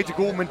fra at være rigtig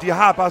gode, men de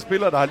har bare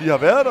spillere, der lige har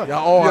været der. Jeg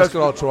er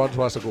overrasket over, at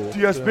Toronto er så gode. De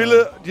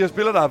har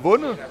spillere, der har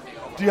vundet.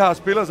 De har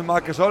spillere som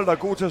Marc Gasol, der er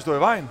gode til at stå i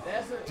vejen.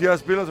 De har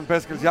spillere som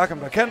Pascal Siakam,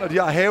 der kan, og de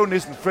har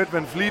havenissen Fred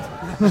VanVleet,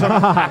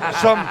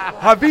 som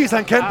har vist,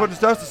 han kan på den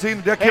største scene.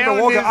 Det har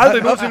Kemba Walker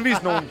aldrig nogensinde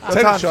vist nogen.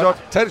 Tag et shot.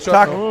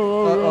 Tak.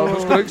 Og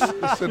nu skal du ikke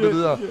sende det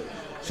videre.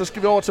 Så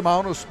skal vi over til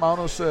Magnus.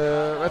 Magnus,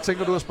 hvad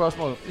tænker du af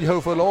spørgsmålet? I har jo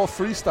fået lov at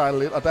freestyle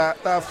lidt, og der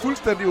er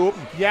fuldstændig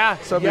åben. Ja,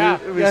 jeg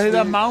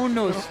hedder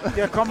Magnus.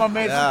 Jeg kommer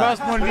med et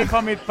spørgsmål lige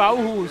fra mit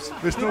baghus.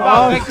 Hvis du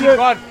var rigtig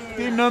godt.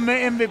 Det er noget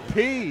med MVP.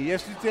 Jeg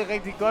synes, det er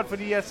rigtig godt,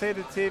 fordi jeg sagde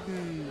det til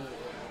den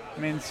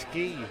med en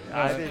ske.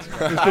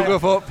 Hvis du kan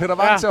få Peter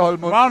Wang til at holde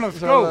mund. Magnus,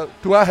 go!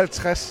 Du er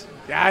 50.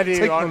 Ja,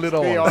 det er godt. Lidt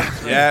over.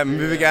 Ja, men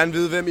vi vil gerne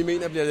vide, hvem I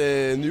mener bliver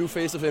det new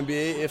face of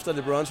NBA efter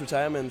LeBrons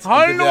retirement.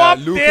 Hold nu op,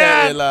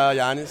 Luka eller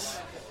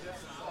Giannis.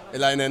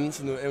 Eller en anden,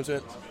 så nu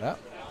eventuelt. Ja.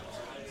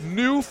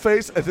 New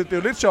face, altså det er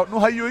jo lidt sjovt. Nu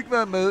har I jo ikke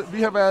været med.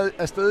 Vi har været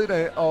afsted i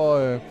dag,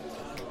 og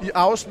i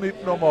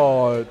afsnit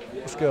nummer, nu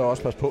skal jeg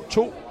også passe på,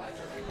 2,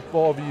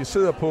 hvor vi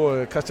sidder på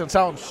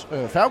Christianshavns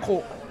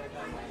færgekro.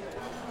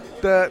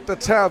 Der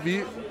tager vi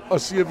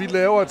og siger, at vi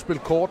laver et spil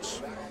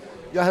kort.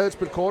 Jeg havde et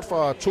spil kort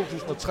fra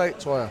 2003,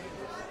 tror jeg,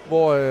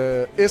 hvor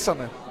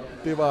S'erne,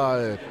 det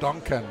var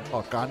Duncan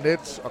og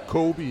Garnett og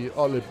Kobe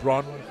og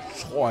LeBron,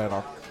 tror jeg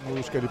nok.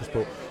 Nu skal jeg lige passe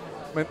på.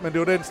 Men det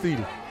var den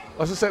stil.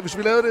 Og så sagde hvis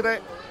vi lavede det i dag,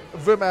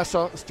 hvem er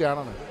så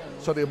stjernerne?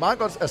 Så det er meget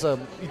godt, altså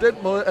i den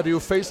måde er det jo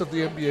face of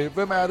the NBA.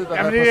 Hvem er det,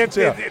 der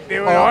repræsenterer? Det er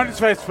jo et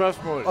åndssvagt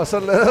spørgsmål. Og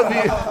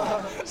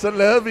så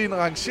lavede vi en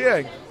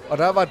rangering, og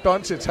der var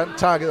Doncic, han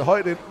takkede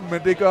højt ind,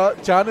 men det gør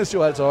Giannis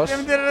jo altså også.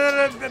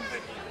 Jamen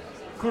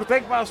kunne du da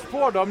ikke bare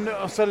spurgt om det,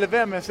 og så lade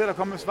være med at selv at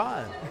komme med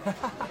svaret?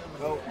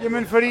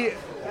 Jamen fordi,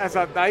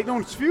 altså der er ikke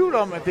nogen tvivl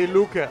om, at det er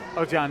Luka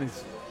og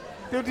Giannis.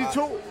 Det er jo de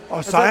to.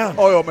 Og sejren.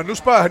 Jo, men nu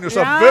spørger han jo så,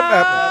 hvem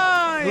af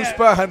dem? Nu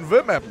spørger han,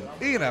 hvem af dem?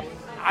 En af dem.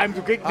 Nej, men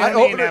du kan ikke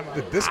nævne en af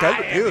dem. Det skal du.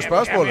 Det er jo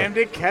spørgsmålet. Jamen,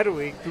 det kan du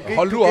ikke.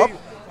 Hold nu op.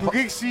 Du kan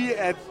ikke sige,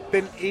 at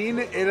den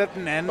ene eller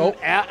den anden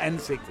er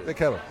ansigtet. Det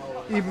kan du.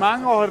 I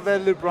mange år har det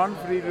været LeBron,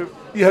 fordi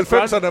i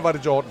 90'erne var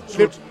det Jordan.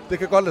 Slut. Det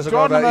kan godt lade sig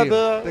godt være en.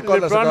 Det kan godt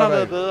lade sig godt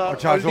være bedre. Og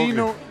Charles lige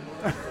nu.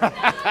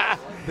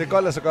 Det kan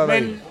godt lade sig godt være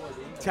en. Men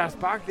Charles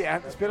Barkley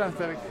spiller han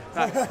stadigvæk.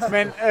 Nej,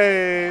 men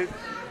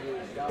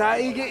der er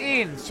ikke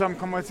en, som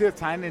kommer til at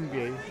tegne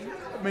NBA.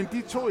 Men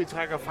de to, I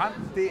trækker frem,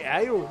 det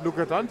er jo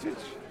Luka Doncic.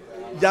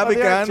 Jeg vil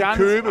gerne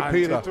købe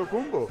Peter.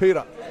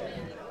 Peter,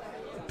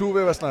 du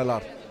vil være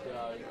snart.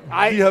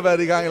 Vi har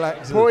været i gang i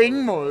lang tid. På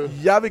ingen måde.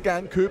 Jeg vil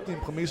gerne købe din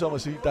præmis om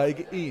at sige, at der er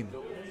ikke én.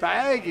 Der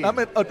er ikke én. Nej,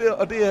 men,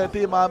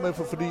 det er meget med,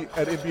 fordi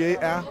at NBA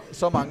er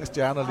så mange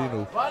stjerner lige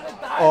nu.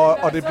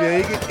 Og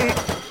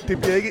det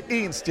bliver ikke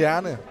én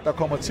stjerne, der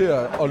kommer til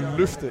at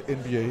løfte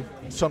NBA,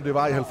 som det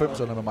var i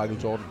 90'erne med Michael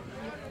Jordan.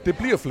 Det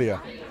bliver flere.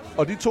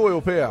 Og de to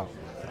europæere,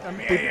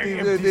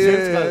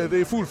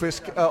 Det er fuld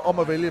fisk om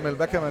at vælge imellem.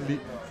 Hvad kan man lide?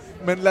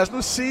 Men lad os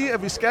nu sige,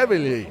 at vi skal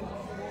vælge en.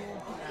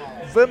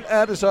 Hvem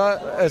er det så?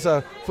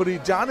 Altså, fordi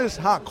Giannis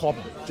har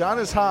kroppen.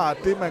 Giannis har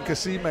det, man kan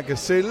sige, man kan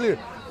sælge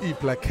i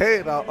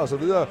plakater og så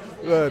videre.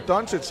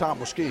 Doncic har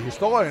måske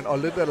historien og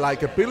lidt af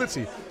likability.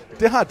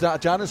 Det har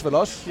Giannis vel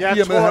også, i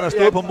og med at han har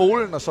stået på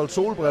molen og solgt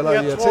solbriller i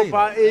Athen. Jeg tror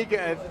bare ikke,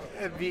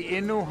 at vi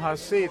endnu har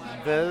set,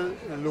 hvad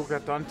Luka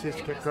Doncic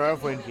kan gøre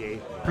for NBA.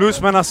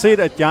 Plus man har set,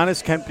 at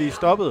Giannis kan blive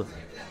stoppet.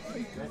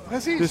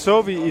 Præcis. Det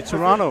så vi i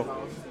Toronto.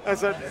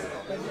 Altså,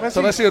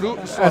 så hvad siger du?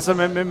 Altså,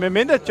 med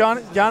mindre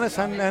Giannis,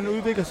 han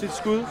udvikler sit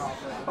skud.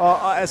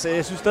 Og altså,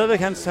 jeg synes stadigvæk,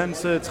 hans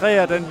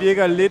træer, den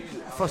virker lidt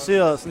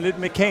forceret, sådan lidt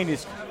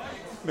mekanisk.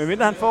 Men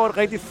mindre han får et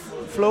rigtigt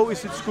flow i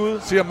sit skud.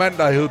 Siger mand,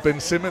 der har hævet Ben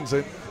Simmons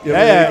ind. Hey,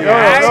 jeg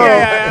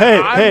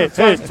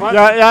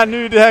er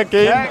ny i det her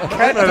game.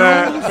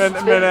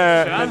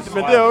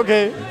 Men det er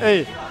okay.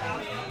 Hey.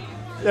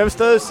 Jeg vil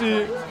stadig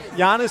sige,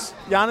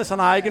 Giannis han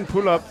har ikke en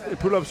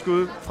pull-up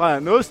skud fra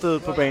noget sted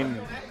på banen.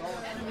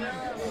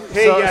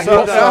 Han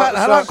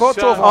har en kort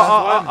tur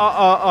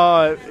fra.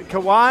 Og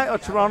Kawhi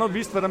og Toronto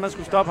viste, hvordan man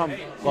skulle stoppe ham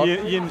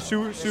i en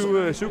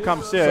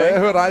 7-kamp-serie. Så jeg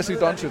hørte dig sige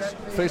Doncic,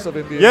 face of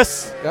NBA.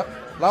 Yes. Ja.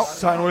 Lav.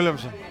 Zion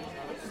Williamson.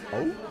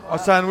 Og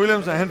Zion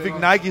Williamson, han fik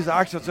Nikes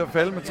aktier til at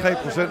falde med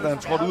 3%, da han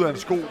trådte ud af en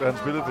sko, da han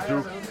spillede for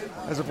Duke.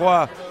 Altså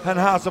prøv at, han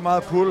har så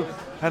meget pull,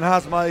 han har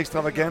så meget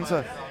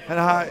ekstravaganza, han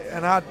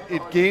har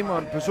et game og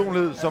en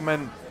personlighed, som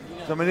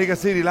man ikke har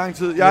set i lang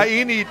tid. Jeg er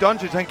enig i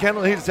Doncic, han kan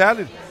noget helt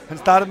særligt. Han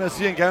startede med at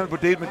sige, at han gerne vil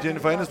på date med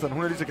Jennifer Aniston.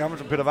 Hun er lige så gammel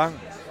som Peter Wang.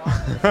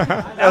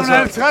 Altså,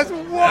 50?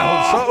 Wow! Er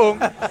hun så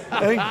ung?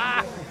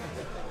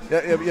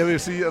 Jeg vil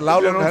sige, at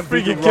Lauland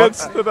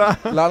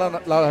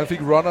han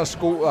fik runners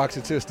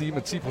sko-aktie til at stige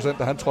med 10%,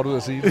 da han trådte ud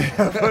af sige det.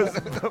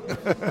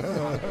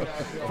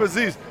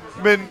 Præcis.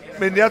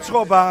 Men jeg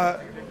tror bare,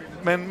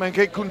 man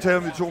kan ikke kun tale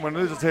om de to, man er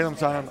nødt til at tale om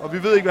Zion. Og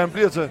vi ved ikke, hvad han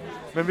bliver til.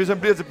 Men hvis han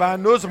bliver til bare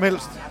noget som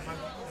helst,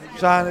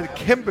 så har han et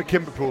kæmpe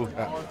på.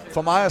 Ja.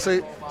 For mig at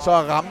se, så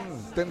er rammen,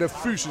 den der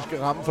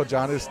fysiske ramme for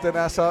Giannis, den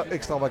er så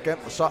ekstravagant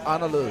og så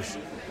anderledes.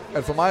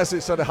 At for mig at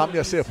se, så er det ham,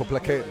 jeg ser på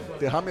plakaten.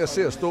 Det er ham, jeg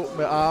ser stå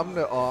med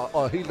armene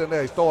og hele den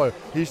der historie.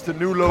 He's the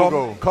new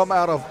logo.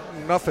 Come out of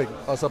nothing,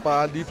 og så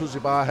bare lige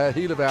pludselig bare have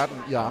hele verden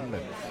i armene.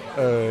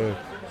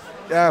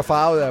 Jeg er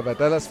farvet af at være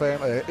Dallas-fan,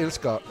 og jeg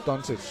elsker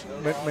Doncic.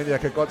 Men jeg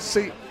kan godt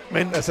se,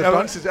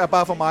 Doncic er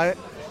bare for mig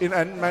en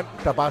anden mand,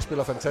 der bare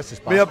spiller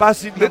fantastisk bare. Men jeg bare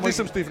sige, lidt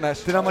ligesom Steve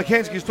Nash. Den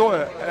amerikanske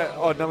historie,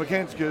 og den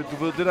amerikanske,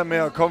 du ved, det der med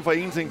at komme fra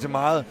en ting til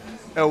meget,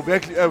 er jo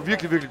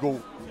virkelig god.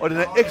 Og den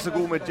er ekstra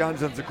god med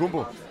Giannis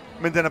Antetokounmpo.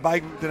 Men den er bare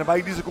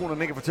ikke lige så god, når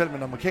den ikke er fortalt med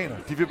en amerikaner.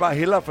 De vil bare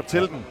hellere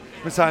fortælle den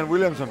med Zion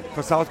Williamson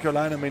fra South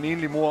Carolina med en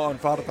enlig mor og en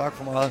far, der drak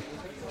for meget.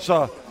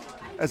 Så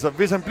altså,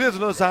 hvis han bliver til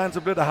noget Zion,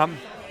 så bliver det ham.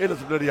 Ellers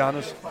så bliver det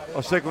Giannis.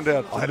 Og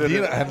sekundært. Og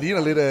han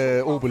ligner lidt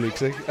af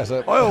Obelix, ikke?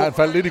 Altså, han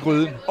faldt lidt i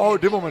gryden.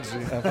 Det må man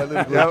sige.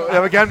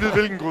 Jeg vil gerne vide,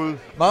 hvilken gryde.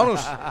 Magnus,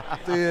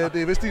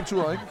 det er vist din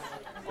tur, ikke?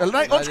 Eller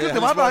nej, undskyld,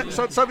 det var mig.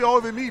 Så er vi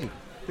over ved Emil. Det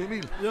er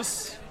Emil.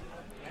 Yes.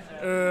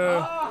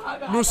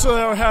 Nu sidder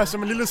jeg jo her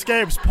som en lille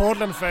skabs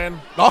Portland-fan.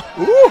 Nå!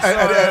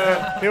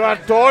 Det var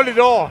et dårligt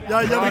år. Jeg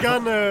vil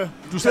gerne...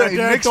 Du sidder i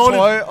en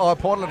Knicks-trøje og er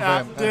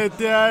Portland-fan. Ja,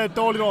 det er et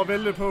dårligt år at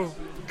vælge på.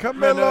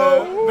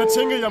 Carmelo! Men, hvad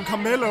tænker I om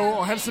Carmelo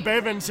og hans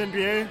tilbagevendelse til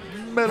NBA?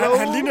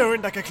 Han ligner jo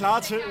en, der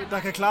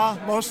kan klare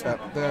mossen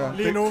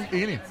lige nu.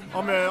 Enig.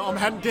 Om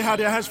det her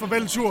det er hans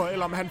farveltur,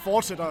 eller om han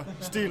fortsætter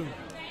stilen.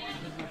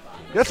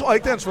 Jeg tror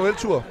ikke, det er hans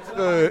farveltur.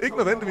 Ikke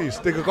nødvendigvis.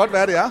 Det kan godt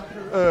være, det er.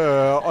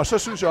 Og så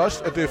synes jeg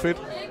også, at det er fedt.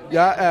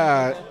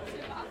 Jeg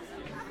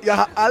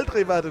har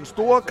aldrig været den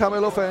store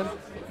Carmelo-fan.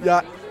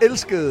 Jeg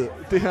elskede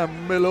det her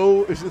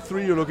Melo is it 3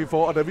 you're looking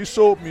for. Og da vi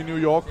så dem i New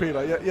York,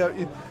 Peter,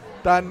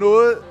 der er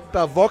noget,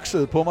 der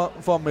voksede på mig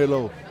for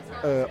Melo.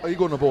 Og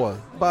ikke under bordet.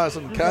 Bare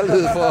sådan en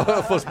kærlighed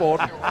for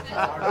sporten.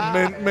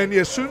 Men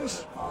jeg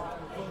synes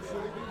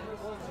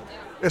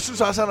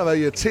også, at han har været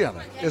irriterende.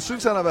 Jeg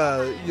synes, han har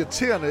været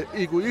irriterende,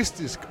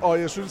 egoistisk,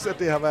 og jeg synes, at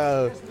det har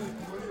været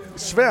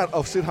svært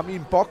at sætte ham i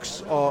en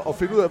boks og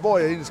finde ud af, hvor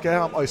jeg egentlig skal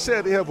have ham. Og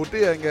især det her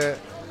vurdering af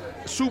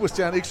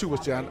superstjerne, ikke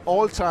superstjerne,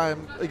 all time.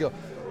 Ikke?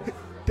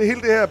 Det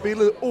hele det her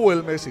billede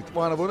OL-mæssigt,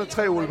 hvor han har vundet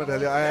 3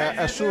 OL-medaljer,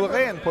 er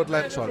suveræn på et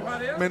landshold.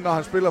 Men når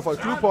han spiller for et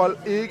klubhold,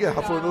 ikke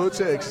har fået noget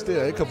til at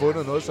eksistere, ikke har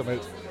vundet noget som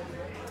helst.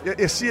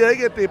 Jeg siger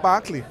ikke, at det er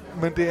Barkley,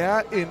 men det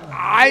er en...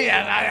 Nej,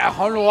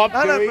 hold nu op.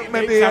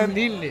 Men det er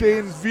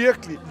en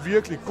virkelig,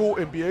 virkelig god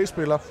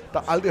NBA-spiller, der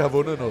aldrig har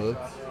vundet noget.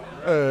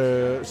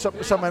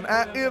 Så man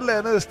er et eller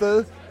andet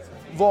sted,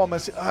 hvor man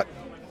siger,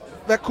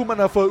 hvad kunne man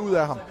have fået ud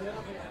af ham?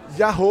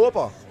 Jeg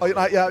håber,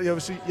 jeg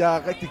vil sige, jeg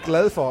er rigtig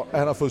glad for, at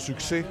han har fået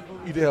succes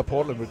i det her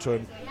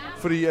Portland-return.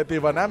 Fordi at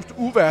det var nærmest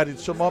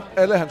uværdigt, som om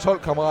alle hans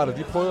holdkammerater,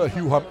 de prøvede at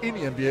hive ham ind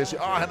i NBA og sige,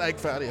 han er ikke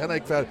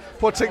færdig.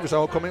 Prøv at tænke, hvis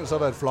han kom ind, så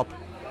var det et flop.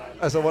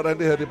 Altså, hvordan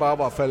det her, det bare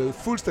var faldet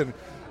fuldstændig.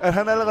 At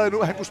han allerede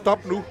nu, han kunne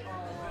stoppe nu,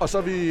 og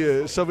så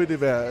vil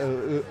det være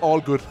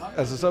all good.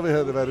 Altså, så vil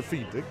det være det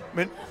fint, ikke?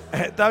 Men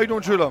der er jo ikke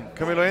nogen tvivl om,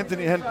 Carmelo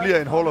Anthony, han bliver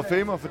en Hall of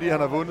Famer, fordi han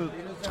har vundet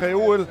 3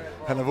 OL,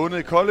 han har vundet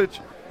i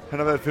college, Han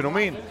har været et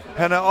fænomen.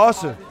 Han er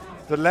også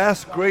the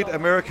last great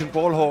American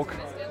ballhawk.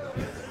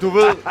 Du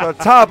ved, der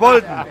tager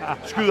bolden,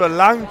 skyder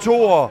lange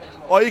toer,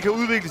 og ikke har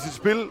udviklet sit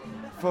spil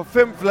for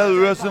 5 flade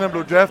ører, siden han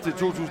blev draftet i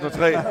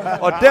 2003.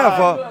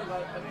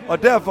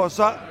 Og derfor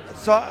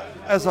så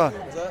altså,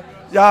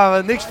 jeg har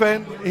været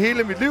Knicks-fan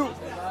hele mit liv.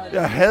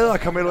 Jeg hader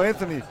Carmelo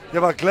Anthony.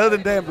 Jeg var glad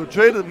den dag, han blev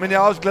traded, men jeg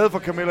er også glad for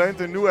Carmelo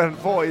Anthony nu, at han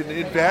får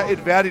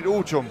et værdigt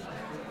otium.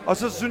 Og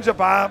så synes jeg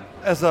bare,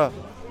 altså,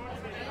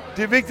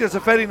 det er vigtigt at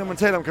tage fat i, når man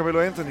taler om Carmelo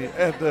Anthony,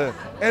 at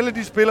alle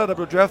de spillere, der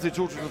blev draftet i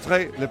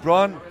 2003,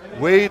 LeBron,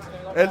 Wade,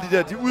 alle de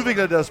der, de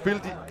udviklede deres spil,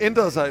 de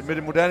ændrede sig med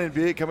det moderne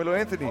NBA. Carmelo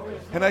Anthony,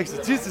 han har ikke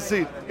statistisk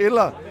set,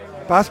 eller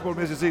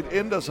basketballmæssigt set,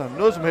 ændret sig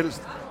noget som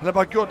helst. Han har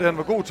bare gjort det, han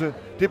var god til.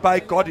 Det er bare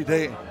ikke godt i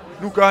dag.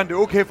 Nu gør han det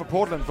okay for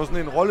Portland, for sådan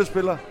en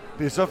rollespiller.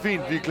 Det er så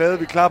fint, vi er glade,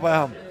 vi klapper af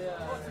ham.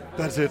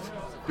 That's it.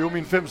 Det var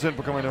min 5 cent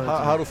på Carmelo Anthony.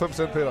 Har du 5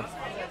 cent, Peter?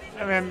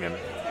 Jamen,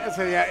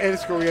 altså, jeg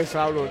elsker Jens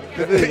Lavlund.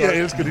 Jeg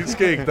elsker dit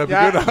skæg, der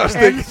begynder at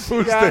stikke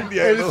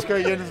fuldstændig af. Jeg elsker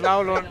Jens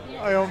Lavlund,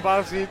 og jeg må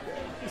bare sige,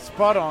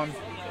 spot on.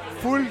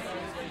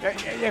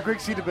 Jeg kunne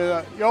ikke sige det bedre.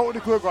 Jo,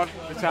 det kunne jeg godt.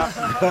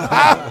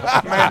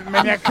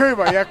 Men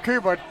jeg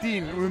køber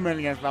din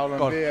udmelding, Jens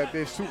Lavlund.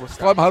 Det er super stærkt.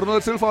 Strøm, har du noget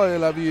at tilføje,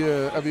 eller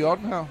er vi on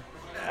her?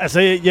 Altså,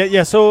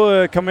 jeg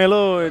så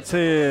Carmelo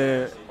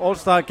til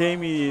All-Star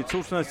Game i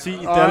 2010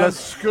 i og Dallas. Og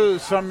skød,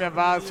 som jeg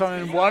var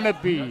sådan en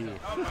wannabe.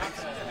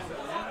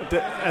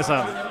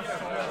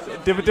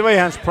 Det var i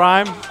hans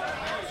prime.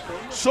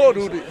 Så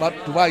du det?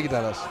 Du var ikke i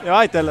Dallas? Jeg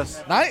var i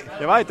Dallas. Nej?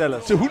 Jeg var i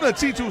Dallas. Til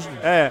 110.000?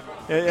 Ja.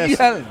 I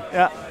hallen?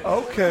 Ja.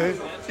 Okay.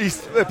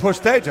 På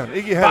stadion,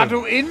 ikke i hallen. Var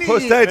du inde på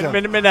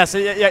stadion? Men altså,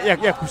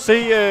 jeg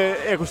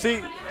kunne se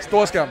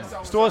storskærmen.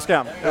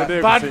 Storskærm.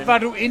 Ja. Var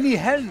du inde i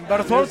hallen? Var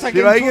du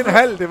det var ikke en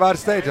hal, det var et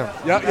stadion.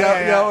 Ja.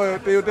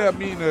 Det er jo der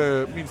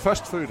min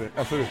førstførte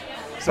er født.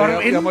 Så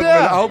jeg måtte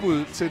melde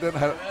afbud til den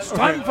hal.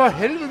 Strøm for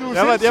helvede, du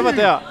er jeg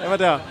var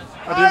der.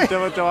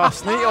 Og der var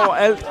sne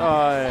overalt,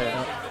 og...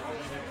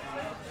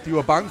 De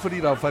var bange,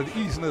 fordi der var faldet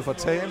is ned fra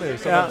tagene,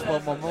 så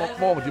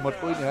hvor de måtte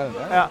gå ind i hallen.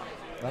 Ja.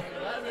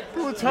 Du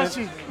er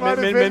tossig.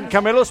 Men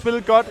Carmelo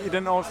spillede godt i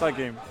den All-Star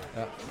Game.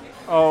 Ja.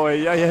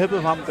 Og jeg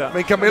hæppede ham der.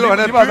 Men Carmelo, han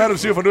er lige meget hvad du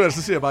siger for nu,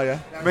 så siger jeg bare ja.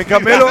 Men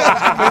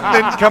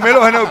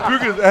Carmelo, han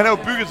er jo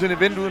bygget til en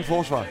event uden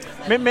forsvar.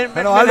 Men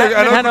han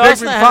er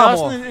også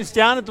en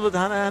stjerne, du ved.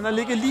 Han har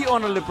ligget lige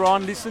under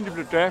LeBron, lige siden de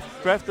blev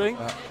draftet, ikke?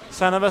 Ja.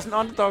 Så han har været sådan en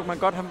underdog, man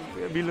godt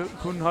ville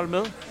kunne holde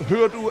med.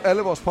 Hører du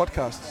alle vores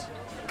podcasts?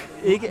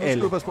 Ikke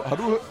alle.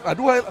 Har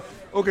du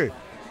okay.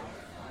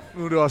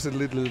 Nu er det også et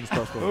lidt ledende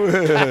spørgsmål.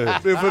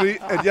 Det er fordi,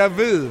 at jeg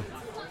ved,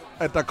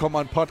 at der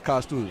kommer en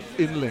podcast ud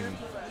inden længe.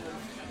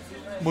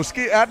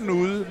 Måske er den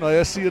ude, når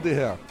jeg siger det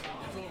her.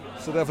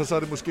 Så derfor så er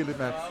det måske lidt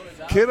mere.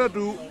 Kender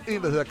du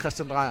en, der hedder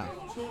Christian Dreyer?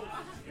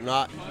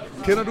 Nej.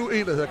 Kender du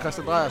en, der hedder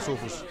Christian Dreyer,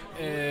 Sofus?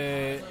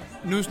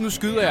 Nu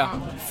skyder jeg.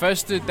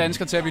 Første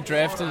dansker til at blive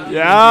draftet.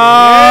 Jeg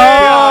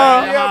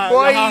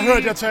har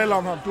hørt jer tale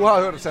om ham. Du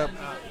har hørt det tale.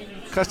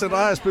 Christian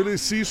Dreyer spillede i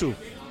SISU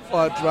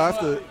og er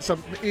draftet som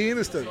den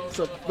eneste,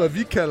 som hvad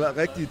vi kalder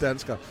rigtige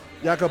danskere.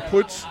 Jakob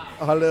Prytz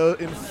har lavet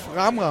en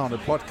fremragende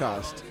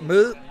podcast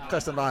med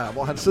Christian Dreyer,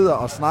 hvor han sidder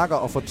og snakker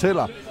og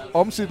fortæller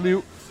om sit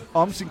liv,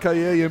 om sin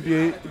karriere i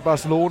NBA, i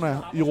Barcelona,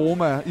 i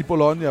Roma, i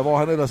Bologna, hvor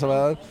han ellers har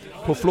været,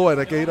 på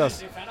Florida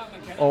Gators.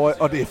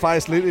 Og det er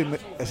faktisk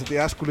det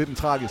er sgu lidt en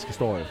tragisk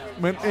historie.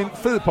 Men en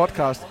fed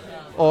podcast.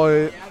 Og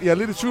jeg er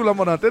lidt i tvivl om,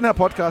 hvornår den her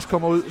podcast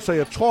kommer ud, så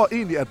jeg tror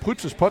egentlig, at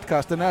Prytz's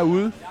podcast, den er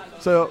ude.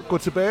 Så gå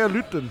tilbage og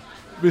lyt den.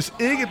 Hvis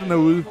ikke den er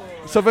ude,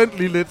 så vent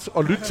lige lidt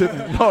og lyt til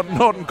den,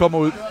 når den kommer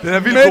ud. Den er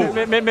vildt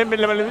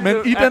god. Men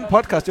i den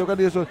podcast,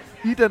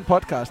 i den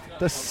podcast,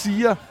 der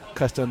siger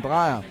Christian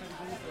Dreyer,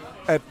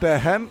 at da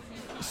han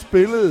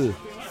spillede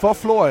for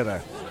Florida,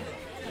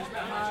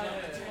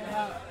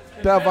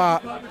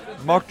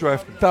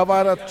 der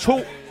var der 2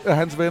 af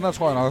hans venner,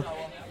 tror jeg nok,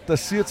 der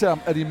siger til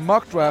ham, at i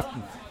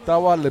mock-draften, der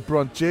var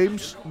LeBron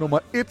James nummer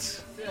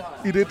 1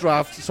 i det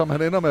draft, som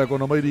han ender med at gå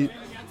nummer 1 i,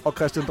 og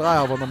Christian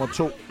Dreyer var nummer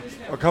 2.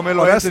 Og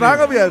der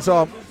snakker vi altså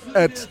om,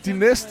 at de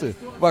næste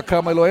var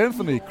Carmelo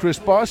Anthony, Chris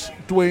Bosh,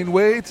 Dwayne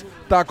Wade,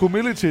 Darko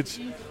Milicic.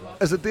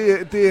 Altså,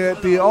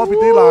 det er oppe i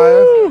det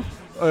leje.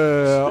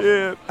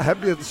 Han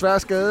bliver desværre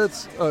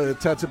skadet og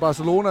tager til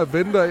Barcelona,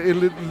 venter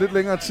en lidt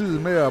længere tid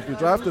med at blive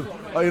draftet,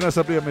 og ender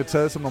så bliver med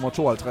taget som nummer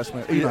 52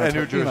 med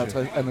 51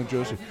 af New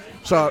Jersey.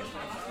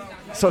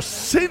 Så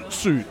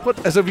sindssygt.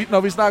 Altså, når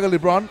vi snakker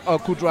LeBron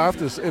og kunne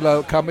draftes,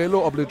 eller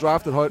Carmelo og blive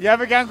draftet højt. Jeg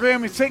vil gerne gå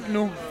hjem i ting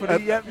nu,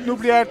 fordi nu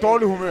bliver jeg i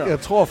dårlig humør. Jeg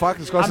tror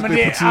faktisk også, at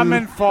det er på tide.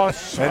 Jamen for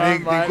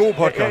søren. Det er en god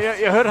podcast.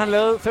 Jeg hørte, han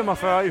lavede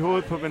 45 i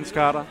hovedet på Vince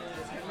Carter.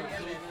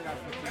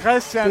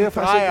 Christian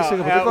Dreyer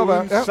er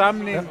uden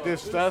sammenligning det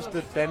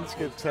største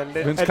danske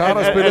talent. Vince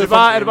Carter er det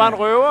bare en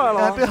røver,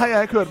 eller? Ja, det har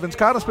jeg ikke hørt. Vince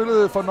Carter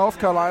spillede for North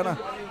Carolina.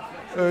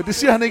 Det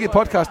siger han ikke i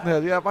podcasten her.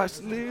 Det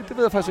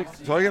ved jeg faktisk ikke.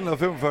 Så ikke han lavede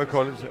 45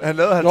 college. Han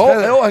lavede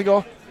 50. Jo, han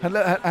gjorde.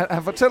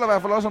 Han fortæller i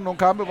hvert fald også om nogle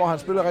kampe, hvor han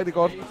spiller rigtig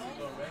godt.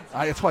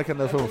 Nej, jeg tror ikke, han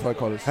lavede 45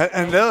 college.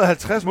 Han lavede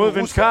 50 mod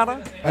Vince Carter.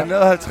 Han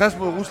lavede 50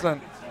 mod Rusland.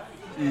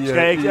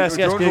 Jeg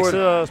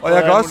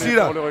kan også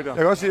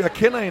sige, at jeg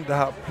kender en, der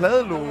har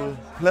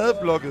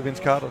pladeblokket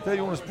Vince Carter. Det er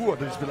Jonas Bur,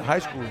 da de spillede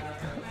high school.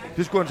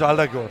 Det skulle han så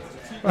aldrig have gjort.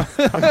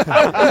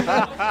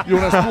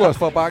 Jonas Burs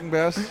fra Bakken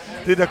Bears.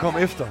 Det, der kom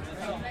efter.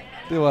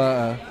 Det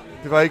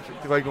var ikke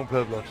nogen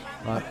pladeblok.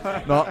 Nej.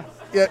 Nå,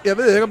 jeg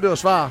ved ikke, om det var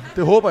svar.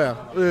 Det håber jeg.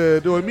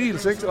 Det var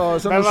Emils, ikke?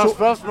 Og sådan hvad var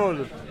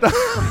spørgsmålet?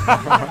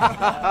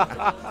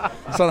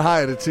 Sådan har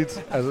jeg det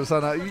tit. Altså,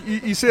 sådan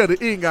I ser det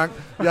én gang.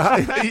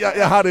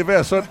 Jeg har det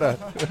hver søndag.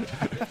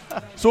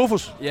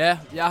 Sofus? Ja,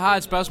 jeg har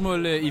et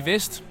spørgsmål i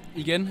vest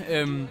igen.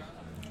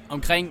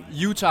 Omkring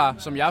Utah,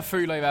 som jeg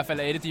føler i hvert fald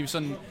er et af de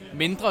sådan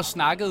mindre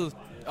snakket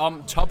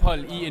om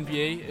tophold i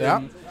NBA. Ja.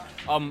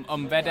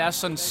 Om hvad deres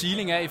sådan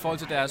ceiling er i forhold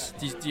til deres...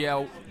 De er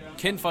jo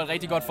kendt for et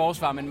rigtig godt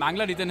forsvar, men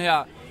mangler de den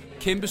her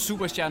kæmpe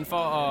superstjerne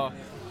for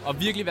at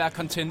virkelig være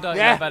contender?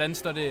 Ja. Eller hvordan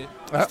står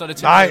det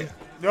til? Nej.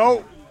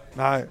 Jo.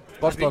 Nej.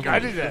 Det gør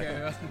de da.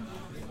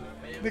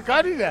 Det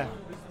gør de da.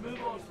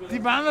 De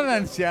mangler da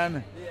en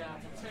stjerne.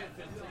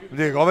 Det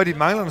kan godt være, de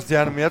mangler en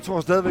stjerne, men jeg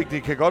tror stadigvæk,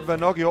 det kan godt være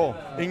nok i år.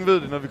 Ingen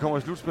ved det, når vi kommer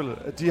i slutspillet.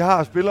 De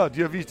har spillere,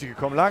 de har vist, de kan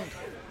komme langt.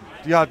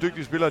 De har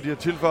dygtige spillere, de har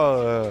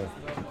tilføjet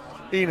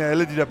en af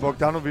alle de der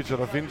Bogdanovic'er,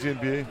 der findes i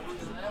NBA.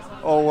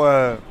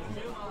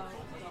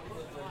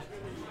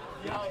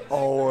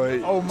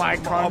 Og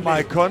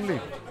Mike Conley.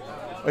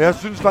 Og jeg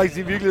synes faktisk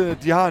i virkeligheden,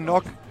 at de har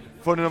nok.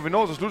 For når vi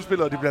når til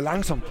slutspillet, og det bliver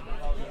langsomt.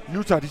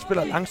 Utah, de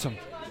spiller langsomt.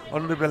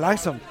 Og når det bliver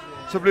langsomt,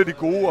 så bliver de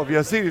gode. Og vi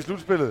har set i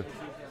slutspillet,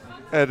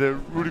 at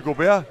Rudy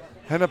Gobert,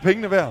 han er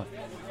pengene værd,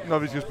 når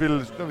vi skal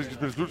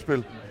spille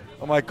slutspil.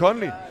 Og Mike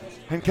Conley,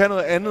 han kan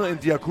noget andet, end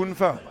de har kunnet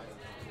før.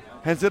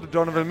 Han sætter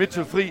Donovan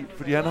Mitchell fri,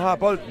 fordi han har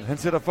bolden. Han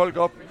sætter folk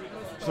op.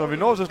 Så når vi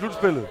når til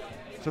slutspillet,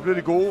 så bliver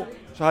de gode.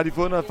 Så har de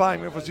fået noget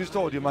erfaring med fra sidste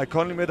år. De har Mike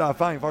Conley med, der har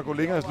erfaring fra at gå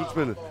længere i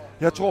slutspillet.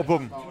 Jeg tror på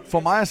dem. For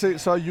mig at se,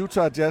 så er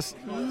Utah Jazz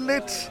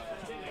lidt,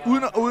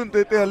 uden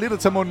det er lidt at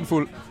tage munden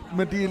fuld,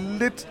 men de er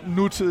lidt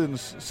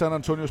nutidens San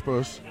Antonio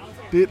Spurs.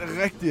 Det er et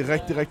rigtig,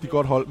 rigtig, rigtig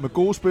godt hold med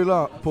gode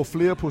spillere på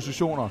flere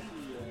positioner.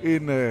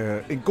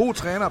 En god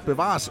træner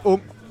bevares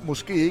ung,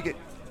 måske ikke,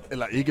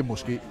 eller ikke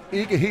måske,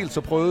 ikke helt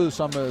så prøvet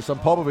som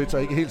Popovich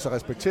og ikke helt så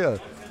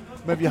respekteret.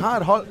 Men vi har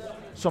et hold,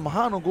 som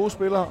har nogle gode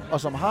spillere,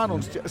 og som har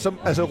nogle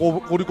altså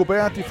Rudy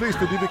Gobert, de fleste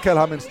de vil kalde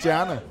ham en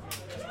stjerne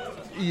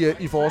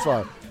i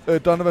forsvaret.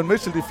 Donovan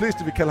Mitchell, de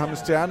fleste vil kalde ham en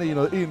stjerne i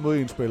noget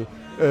 1-mod-1-spil.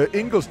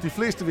 Ingles, de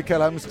fleste vil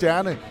kalde ham en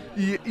stjerne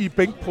i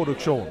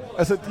bænkproduktion.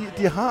 Altså,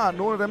 de har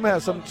nogle af dem her,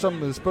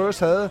 som Spurs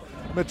havde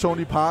med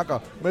Tony Parker,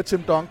 med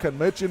Tim Duncan,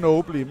 med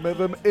Ginobili, med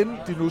hvem end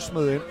de nu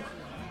smed ind.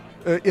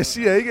 Jeg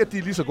siger ikke, at de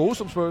er lige så gode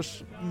som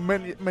Spurs,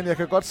 men jeg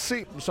kan godt se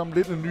dem som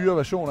lidt en nyere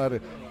version af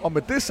det. Og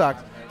med det sagt,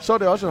 så er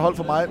det også et hold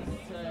for mig,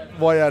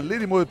 hvor jeg er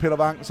lidt imod Peter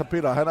Wang, så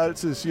Peter, han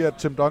altid siger, at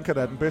Tim Duncan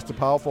er den bedste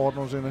power forward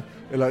nogensinde,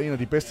 eller en af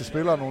de bedste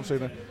spillere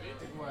nogensinde.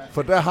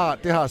 For det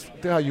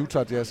har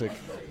Utah Jazz ikke.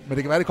 Men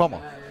det kan være, det kommer.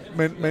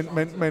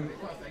 Men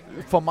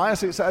for mig at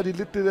se, så er det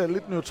lidt det der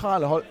lidt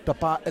neutrale hold, der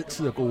bare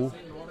altid er gode.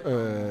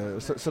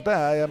 Så der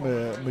er jeg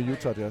med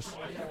Utah Jazz.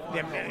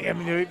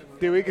 Jamen det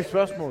er jo ikke et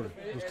spørgsmål,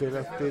 du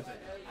stiller.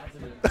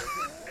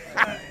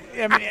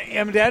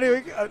 Jamen det er det jo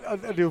ikke, og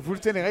det er jo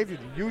fuldstændig rigtigt.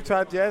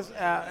 Utah Jazz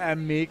er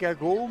mega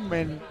gode,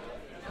 men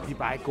de er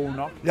bare ikke gode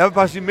nok. Jeg vil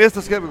bare sige, at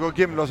mesterskabet går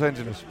igennem Los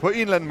Angeles på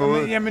en eller anden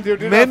måde. Jamen det er jo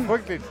det, der er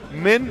frygteligt.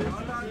 Men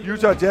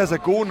Utah Jazz er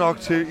gode nok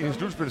til en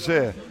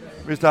slutspilserie.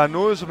 Hvis der er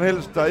noget som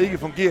helst, der ikke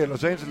fungerer i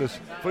Los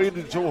Angeles for et af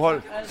de to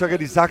hold, så kan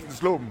de sagtens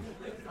slå dem.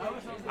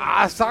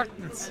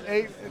 Sagtens.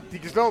 Hey, de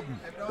kan slå dem.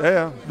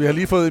 Ja. Vi har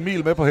lige fået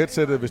Emil med på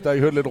headsettet, hvis der I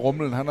hørte lidt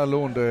rumlen. Han har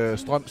lånt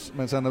strøms,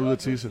 mens han er ude at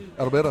tisse.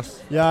 Er du med os?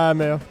 Jeg er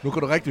med. Nu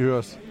kan du rigtig høre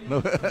os.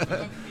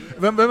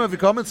 Hvem er vi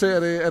kommet til? Er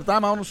det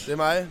dig, Magnus? Det er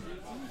mig.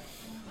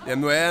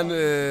 Jamen, nu er jeg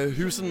en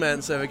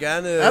Houston-mand, så jeg vil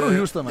gerne... Er du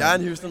Houston-mand? Jeg er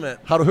en Houston-mand.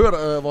 Har du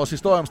hørt vores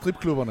historie om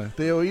stripklubberne?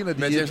 Det er jo en af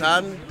de... Med James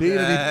Harden? Det er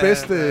en af de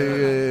bedste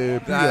byer.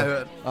 Det har jeg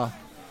hørt.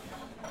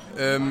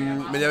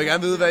 Men jeg vil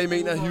gerne vide, hvad I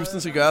mener,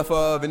 Houston skal gøre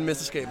for at vinde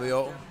mesterskabet i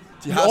år.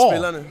 De har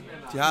spillerne.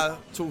 De har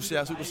 2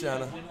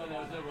 superstjerner.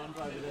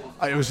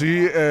 Og jeg vil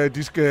sige, at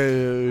de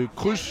skal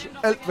krydse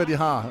alt, hvad de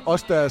har.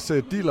 Også deres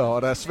dealer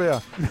og deres svær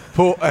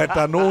på, at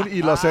der er nogen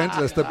i Los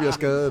Angeles, der bliver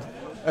skadet.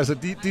 Altså,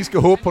 de skal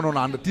håbe på nogle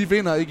andre. De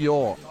vinder ikke i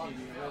år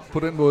på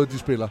den måde, de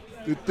spiller.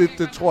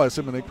 Det tror jeg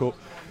simpelthen ikke på.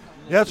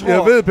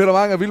 Jeg ved, at Peter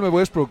Wang er vild med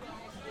Westbrook.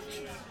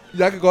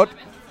 Jeg kan godt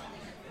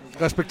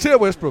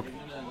respektere Westbrook.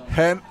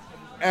 Han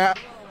er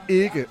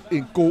ikke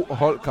en god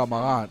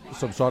holdkammerat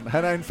som sådan.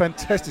 Han er en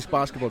fantastisk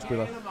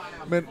basketballspiller.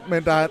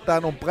 Men der er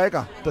nogle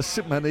brikker, der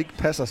simpelthen ikke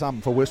passer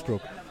sammen for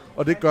Westbrook.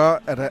 Og det gør,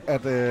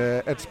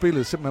 at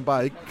spillet simpelthen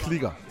bare ikke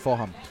klikker for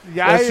ham.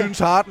 Jeg synes,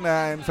 Harden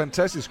er en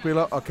fantastisk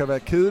spiller, og kan være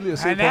kedelig at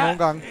se på nogle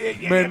gange,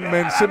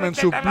 men simpelthen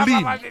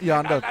sublim i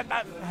andre.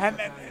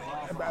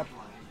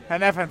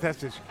 Han er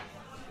fantastisk.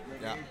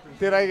 Ja.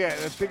 Det er der ikke,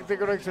 det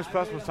kan du ikke sætte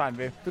spørgsmålstegn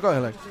ved. Det gør jeg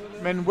heller ikke.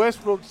 Men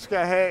Westbrook skal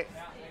have...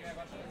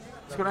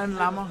 Skal du have en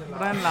lammer?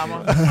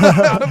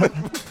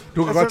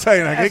 Du kan godt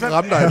tage en, han kan ikke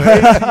ramme dig i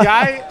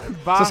dag.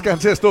 Så skal han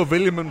til at stå og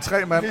vælge mellem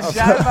 3 mand. Hvis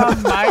jeg var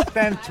Mike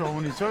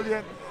D'Antoni, så ville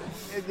jeg...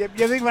 Jeg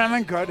ved ikke, hvordan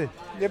man gør det.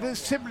 Jeg ved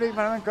simpelthen ikke,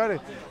 hvordan man gør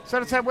det. Så er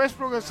det taget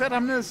Westbrook og sætte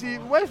ham ned og sige,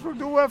 Westbrook,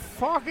 du er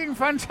fucking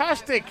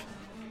fantastic.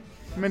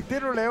 Men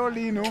det, du laver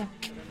lige nu,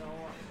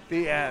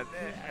 det er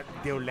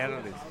jo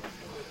latterligt.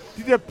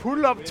 De der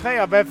pull-up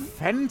træer, hvad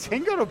fanden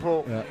tænker du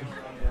på? Ja.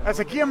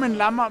 Altså, giver man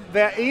lammer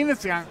hver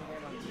eneste gang.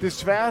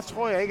 Desværre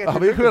tror jeg ikke, at har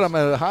vi ikke hørt om,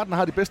 at Harden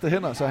har de bedste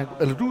hænder? Så han,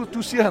 eller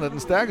du siger, han er den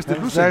stærkeste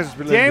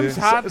spiller. James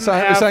Harden så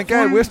han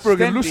gav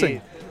Westbrook en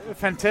lussing.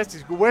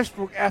 Fantastisk.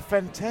 Westbrook er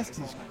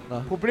fantastisk.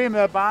 Nå.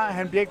 Problemet er bare, at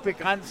han bliver ikke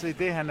begrænset i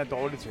det, han er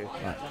dårlig til.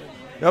 Nej.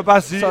 Jeg vil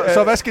bare sige...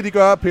 Så hvad skal de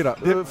gøre, Peter?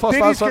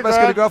 Hvad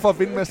skal de gøre for at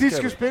vinde mesterskabet? De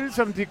skal spille,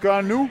 som de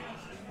gør nu.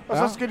 Og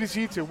så skal de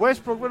sige til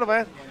Westbrook, ved du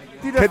hvad?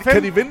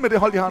 Kan de vinde med det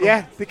hold, de har nu?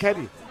 Ja, det kan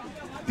de.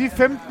 De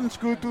 15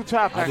 skud, du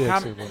tager per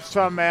kamp,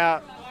 som er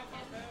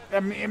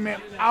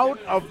out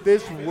of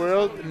this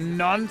world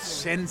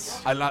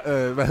nonsense.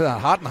 Hvad hedder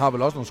han? Harden har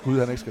vel også nogle skud,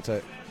 han ikke skal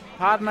tage?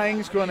 Harden har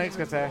ingen skud, han ikke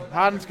skal tage.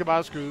 Harden skal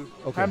bare skyde.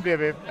 Okay. Han bliver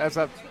ved.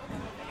 Altså,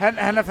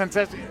 han er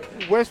fantastisk.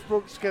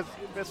 Westbrook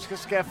skal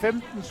skære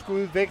 15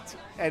 skud væk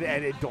af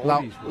det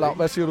dårlige skud.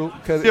 Hvad siger du?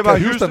 Kan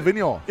Houston vinde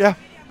i år? Ja,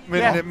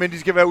 men de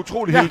skal være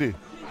utrolig heldige.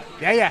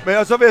 Ja.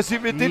 Men så vil jeg sige,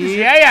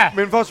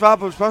 men for at svare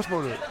på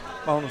spørgsmålet,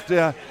 Magnus,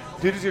 det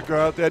de skal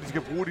gøre, det er, at de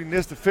skal bruge de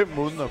næste 5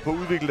 måneder på at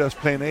udvikle deres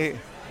plan A.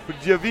 Fordi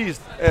de har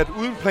vist, at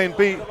uden plan B,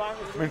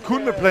 men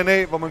kun med plan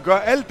A, hvor man gør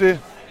alt det,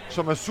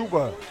 som er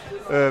super,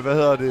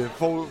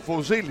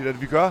 forudsigeligt,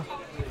 at vi gør,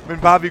 men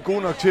bare vi er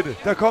gode nok til det.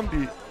 Der kom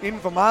de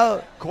inden for meget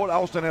kort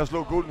afstand af at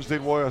slå Golden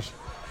State Warriors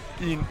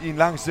i en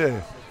lang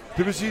serie.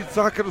 Det vil sige,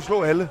 så kan du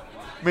slå alle.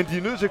 Men de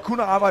er nødt til kun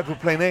at arbejde på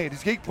plan A. De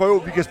skal ikke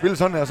prøve, at vi kan spille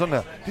sådan her og sådan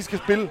her. De skal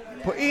spille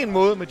på en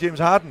måde med James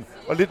Harden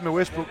og lidt med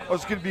Westbrook, og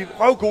så skal de blive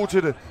røvgode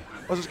til det.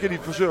 Og så skal de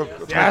forsøge at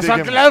jeg er så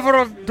glad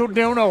for, at du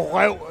nævner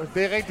røv.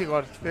 Det er rigtig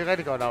godt. Det er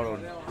rigtig godt, Aulund.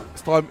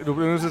 Strøm, du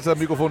bliver nødt til at tage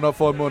mikrofonen op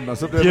foran munden, og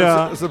så bliver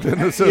jeg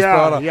nødt til at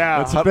spørge dig.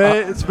 Ja,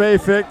 tilbage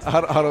effekt.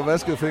 Har du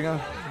vasket fingre?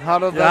 Har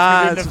du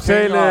vasket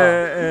dine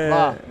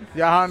fingre?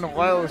 Jeg har en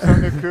røv,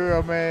 som jeg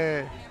kører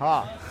med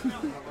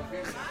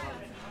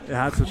Jeg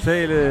har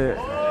totale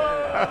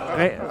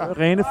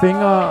rene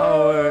fingre,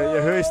 og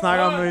jeg hører, I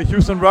snakker om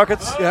Houston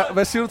Rockets. Ja,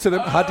 hvad siger du til dem?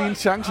 Har de en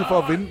chance for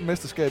at vinde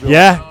mesterskabet?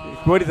 Ja,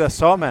 burde de da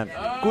så, mand.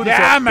 Det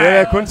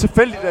er kun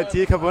tilfældigt, at de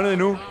ikke har vundet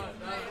endnu.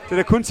 Det er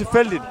da kun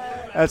tilfældigt.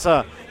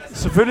 Altså,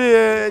 selvfølgelig,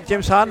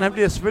 James Harden, han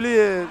bliver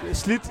selvfølgelig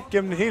slidt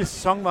gennem en hel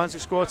sæson, hvor han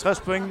skal score 60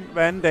 point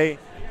hver anden dag.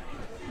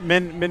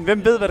 Men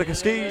hvem ved, hvad der kan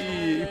ske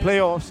i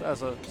playoffs?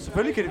 Altså,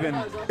 selvfølgelig kan de vinde.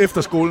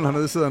 Efter skolen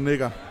hernede sidder og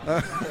nikker.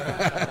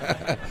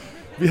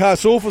 Vi har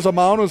Sofus og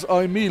Magnus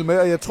og Emil med,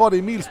 og jeg tror, det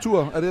er Emils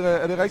tur.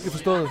 Er det rigtigt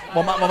forstået?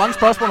 Hvor mange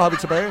spørgsmål har vi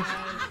tilbage?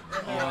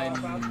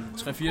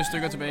 3-4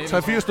 stykker tilbage.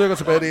 3-4 stykker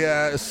tilbage. Det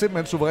er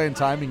simpelthen suveræn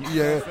timing. I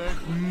er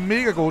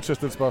mega gode til at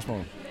stille spørgsmål.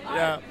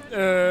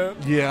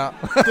 Ja.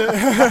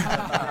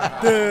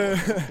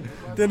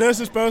 Det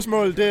næste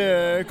spørgsmål,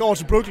 det går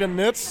til Brooklyn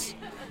Nets.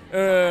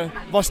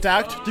 Hvor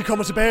stærkt de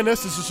kommer tilbage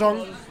næste sæson,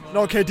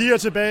 når KD er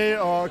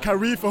tilbage, og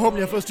Kyrie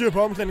forhåbentlig har fået styr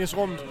på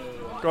omklædningsrummet.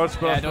 Godt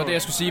spørgsmål. Ja, det var det,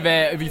 jeg skulle sige.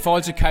 Hvad, i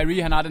forhold til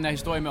Kyrie, han har den her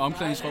historie med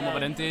omklædningsrum, og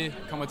hvordan det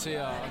kommer til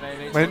at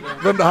være. Men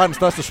hvem der har den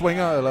største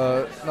swinger,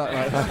 eller...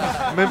 Nej.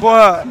 Men prøv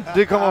at høre,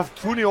 det kommer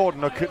kun i orden,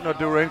 når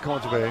Durant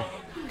kommer tilbage.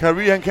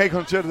 Kyrie, han kan ikke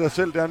håndtere det der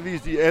selv, det har han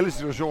vist i alle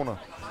situationer.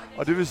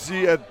 Og det vil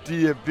sige, at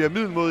de bliver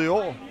middelmåde i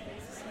år.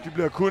 De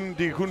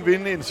kan kun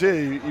vinde en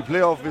serie i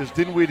playoff, hvis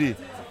Dinwiddie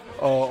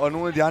og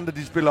nogle af de andre,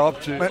 de spiller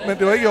op til. Men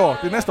det var ikke i år,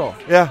 det er næste år.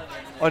 Ja,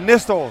 og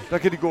næste år, der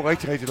kan de gå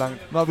rigtig, rigtig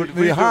langt. Når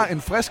vi har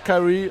en frisk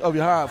Kyrie, og vi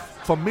har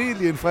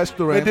formentlig en frisk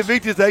Durant. Men det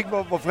vigtigste er ikke,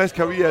 hvor frisk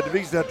Kyrie er. Det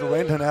vigtigste er, at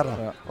Durant han er der.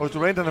 Ja. Og hvis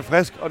Durant han er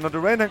frisk, og når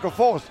Durant han går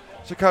forrest,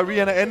 så Kyrie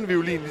han er anden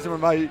violin, ligesom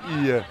han var i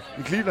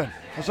Cleveland.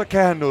 Og så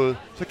kan han noget.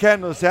 Så kan han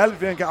noget særligt,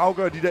 fordi han kan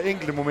afgøre de der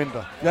enkelte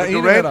momenter.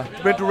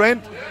 Men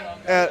Durant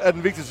er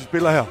den vigtigste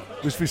spiller her.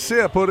 Hvis vi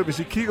ser på det, hvis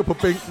I kigger på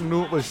bænken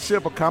nu, hvis I ser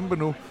på kampe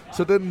nu,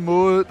 så den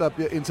måde, der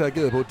bliver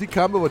interageret på. De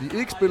kampe, hvor de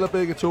ikke spiller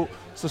begge to,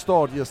 så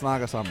står de og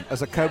snakker sammen.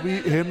 Altså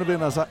Kyrie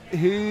henvender sig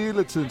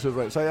hele tiden til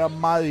Durant, så jeg er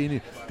meget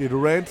enig. Det er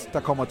Durant, der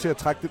kommer til at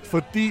trække det,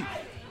 fordi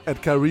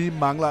at Kyrie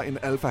mangler en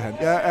alfahand.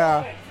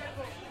 Jeg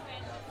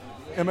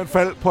er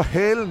faldt på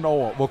halen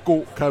over, hvor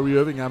god Kyrie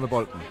Irving er med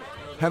bolden.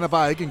 Han er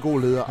bare ikke en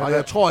god leder, og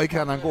jeg tror ikke,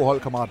 han er en god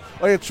holdkammerat.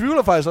 Og jeg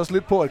tvivler faktisk også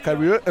lidt på, at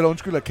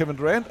Kevin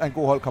Durant er en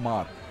god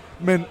holdkammerat.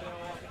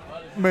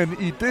 Men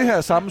i det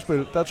her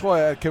sammenspil, der tror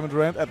jeg, at Kevin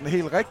Durant er den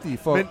helt rigtige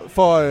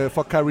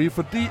for Kyrie,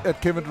 fordi at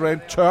Kevin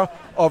Durant tør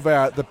at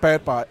være the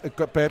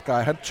bad guy.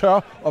 Han tør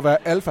at være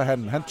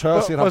alfahanden. Han tør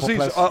at sætte ham på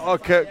plads. Og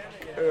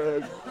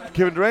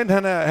Kevin Durant,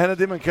 han er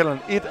det, man kalder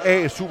en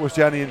 1A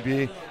superstjerne i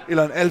NBA,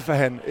 eller en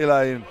alfahand, eller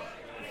en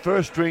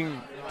first string,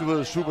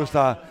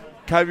 superstar.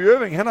 Kyrie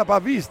Irving, han har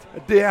bare vist,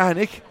 at det er han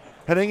ikke.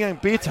 Han er ikke engang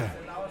en beta.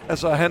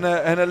 Altså, han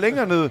er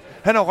længere nede.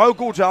 Han er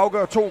røvgod til at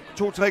afgøre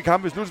 2-3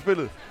 kampe i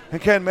slutspillet. Han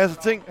kan en masse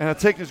ting. Han er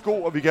teknisk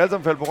god, og vi kan alle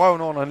sammen falde på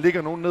røven over, når han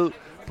ligger nogen ned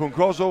på en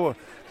crossover.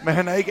 Men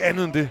han er ikke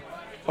andet end det.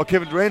 Og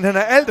Kevin Durant, han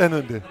er alt andet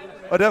end det.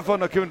 Og derfor,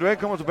 når Kevin Durant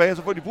kommer tilbage,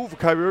 så får de brug for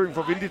Kyrie Irving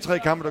for at vinde de 3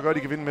 kampe, der gør, at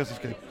de kan vinde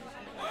mesterskab.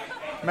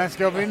 Man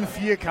skal jo vinde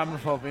 4 kampe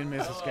for at vinde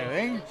mesterskabet,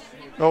 ikke?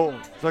 Jo,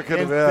 så kan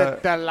det være...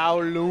 Der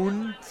lav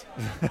lunt.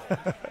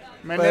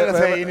 Men ellers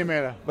er jeg enig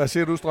med dig. Hvad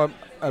siger du, Strøm?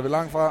 Er vi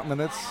langt fra med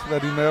Nets? Hvad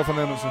er din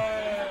mavefornemmelse?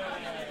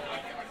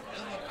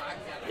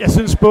 Jeg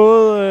synes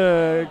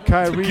både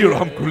Kyrie... Det giver du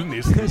ham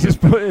guldnæsten. jeg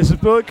synes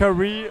både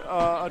Kyrie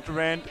og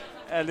Durant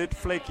er lidt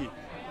flaky.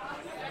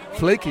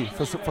 Flaky?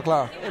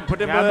 Forklar. På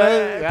den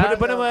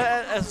måde,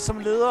 altså, som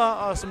leder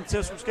og som til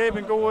at skulle skabe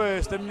en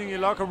god stemning i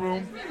locker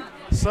room,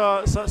 så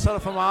er der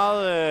for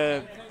meget,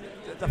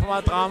 der er for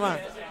meget drama.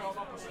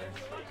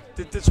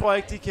 Det tror jeg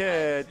ikke, de kan.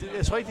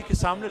 Jeg tror ikke, de kan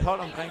samle et hold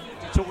omkring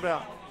de to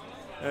der.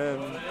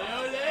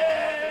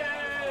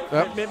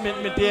 Ja.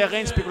 Men det er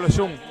ren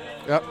spekulation.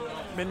 Ja.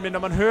 Men når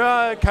man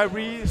hører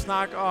Kyrie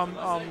snakke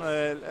om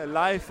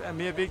life er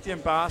mere vigtig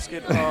end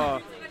basket,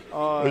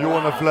 og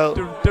jorden er flad.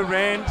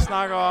 Durant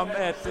snakker om,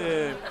 at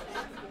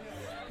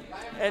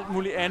alt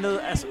muligt andet,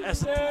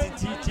 altså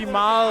de er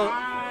meget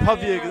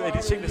påvirket af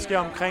de ting, der sker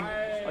omkring.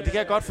 Og det kan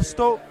jeg godt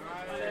forstå,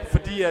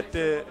 fordi at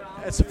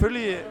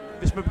selvfølgelig,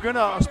 hvis man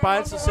begynder at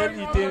spejle sig selv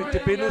i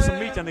det billede, som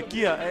medierne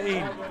giver af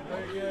en,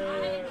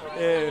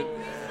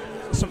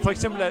 som for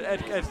eksempel,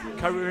 at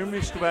Kyrie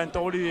Irving skulle være en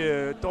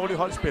dårlig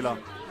holdspiller.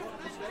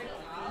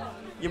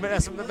 Jamen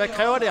altså, hvad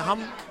kræver det af ham?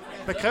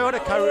 Hvad kræver det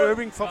Kyrie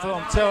Irving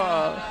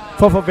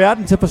for at få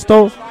verden til at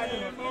forstå,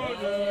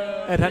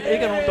 at han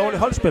ikke er nogen dårlig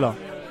holdspiller?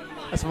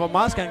 Altså, hvor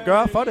meget skal han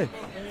gøre for det,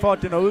 for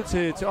at det når ud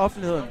til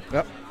offentligheden?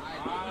 Ja.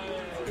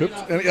 Købt.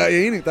 Jeg er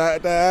enig.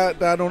 Der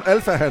er nogle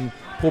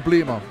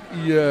alfahan-problemer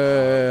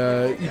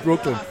i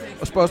Brooklyn.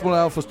 Og spørgsmålet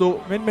er at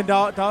forstå... Men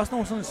der er også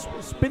nogle sådan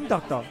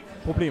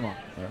spin-doctor-problemer.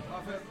 Ja.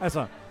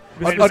 Altså,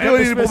 hvis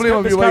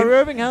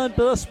Kyrie Irving havde en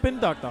bedre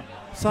spin-doctor,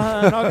 så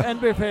havde han nok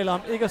anbefalet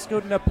ham ikke at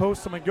skrive den der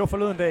post, som han gjorde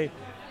forleden dag,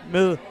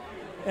 med,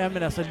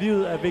 men altså,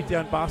 livet er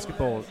vigtigere end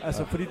basketball.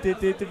 Altså, fordi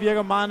det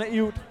virker meget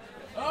naivt.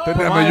 Den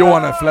der med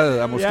jorden er flad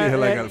er måske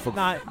heller ikke alt for...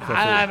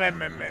 Nej,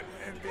 men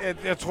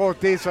jeg tror,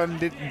 det er sådan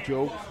lidt en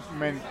joke.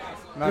 Men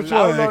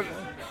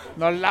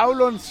når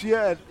Lavlund siger,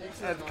 at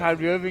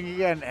Kyrie Irving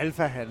ikke er en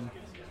alfa-han,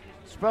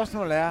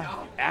 spørgsmålet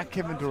er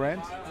Kevin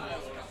Durant?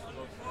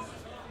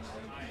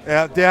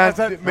 Ja, det er...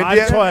 Altså, men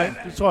det tror jeg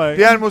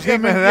ikke. Det er han måske,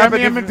 men han er...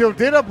 Men det er jo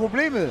det, der er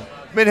problemet.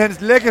 Men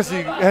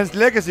hans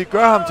legacy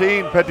gør ham til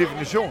en per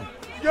definition.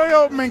 Jo,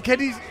 men kan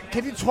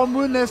de trumme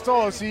ud næste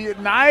år og sige,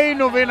 nej,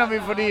 nu vinder vi,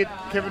 fordi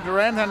Kevin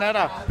Durant, han er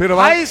der. Peter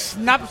Wang, hej,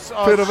 snaps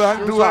og Peter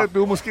Wang,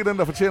 du er måske den,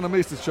 der fortjener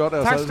mest et shot af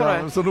os alle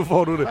sammen, så nu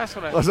får du det.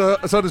 Og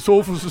så er det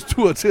Sofus'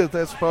 tur til at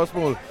tage et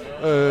spørgsmål.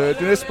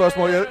 Det næste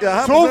spørgsmål, jeg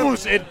har...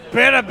 Sofus, it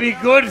better be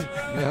good!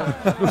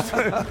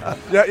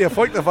 Ja. Jeg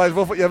frygter faktisk,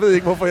 jeg ved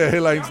ikke, hvorfor jeg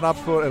hælder en snaps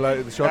på, eller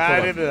et shot på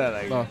dig. Ja, det ved jeg da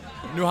ikke. Nå.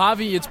 Nu har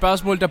vi et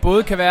spørgsmål, der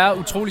både kan være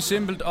utrolig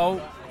simpelt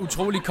og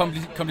utrolig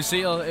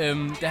kompliceret.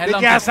 Det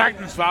kan jeg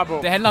sagtens svare på.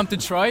 Det handler om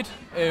Detroit.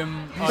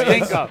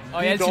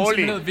 Og i al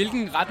sin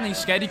hvilken retning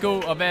skal de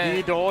gå? Og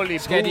hvad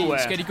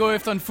skal de gå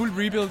efter en fuld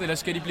rebuild, eller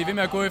skal de blive ved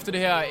med at gå efter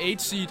det her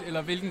 8-seed,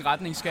 eller hvilken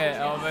retning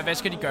hvad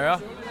skal de gøre?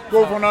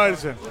 God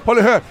fornøjelse. Prøv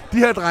lige at høre, de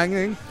her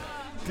drenge, ikke?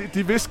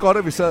 De vidste godt,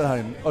 at vi sad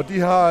herinde, og de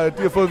har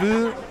fået at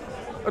vide,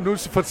 og nu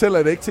fortæller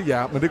jeg det ikke til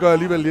jer, men det gør jeg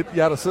alligevel lidt,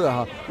 jer der sidder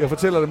her. Jeg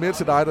fortæller det mere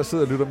til dig, der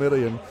sidder og lytter med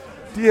derhjemme.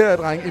 De her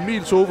drenge,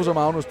 Emil, Sofus og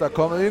Magnus, der er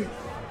kommet ind,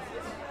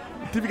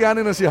 de vil gerne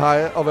ind og sige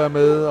hej og være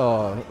med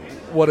og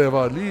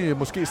whatever, lige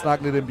måske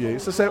snakke lidt NBA.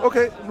 Så sagde jeg,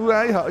 okay, nu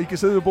er I her, og I kan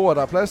sidde ved bordet,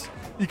 der er plads,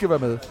 I kan være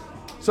med.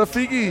 Så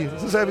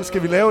sagde vi,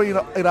 skal vi lave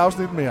et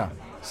afsnit mere?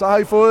 Så har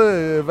I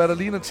fået, hvad der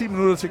ligner 10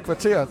 minutter til et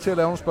kvarter til at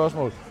lave nogle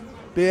spørgsmål.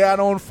 Det er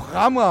nogle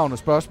fremragende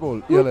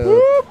spørgsmål, I har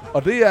lavet.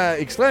 Og det er jeg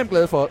ekstremt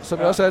glad for, som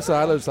jeg også altid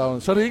har lavet.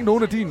 Så er det ikke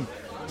nogen af dine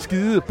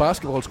skide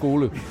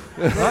basketballskole.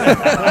 Det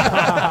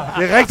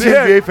er rigtig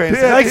NBA-fans.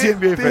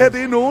 Det her,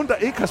 det er nogen, der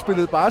ikke har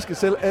spillet basket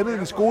selv, andet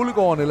end i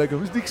skolegården eller i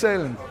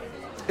gymnastiksalen,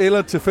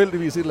 eller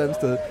tilfældigvis et eller andet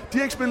sted. De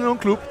har ikke spillet nogen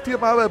klub. De har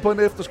bare været på en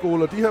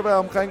efterskole, og de har været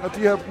omkring, og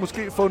de har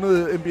måske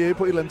fundet NBA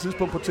på et eller andet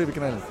tidspunkt på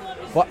TV-kanalen.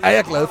 Hvor er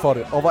jeg glad for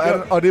det.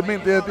 Og det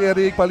er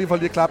ikke bare lige for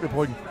lige at klappe i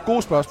ryggen.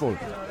 Gode spørgsmål.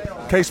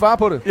 Kan I svare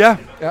på det? Ja.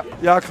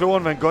 Jeg er klogere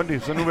end Van Gundy,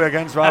 så nu vil jeg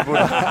gerne svare på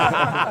det.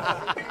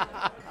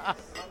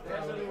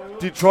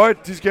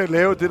 Detroit, de skal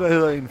lave det, der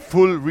hedder en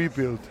full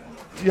rebuild.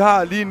 De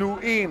har lige nu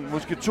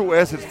måske 2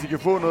 assets, de kan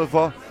få noget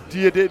for.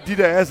 De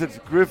der assets,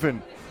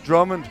 Griffin,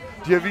 Drummond,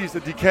 de har vist,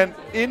 at de kan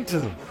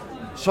intet,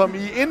 som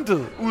i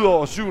intet, ud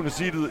over 7.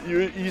 seedet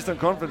i Eastern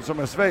Conference, som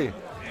er svag.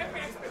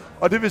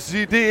 Og det vil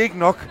sige, det er ikke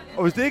nok.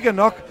 Og hvis det ikke er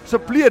nok, så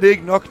bliver det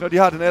ikke nok, når de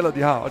har den alder,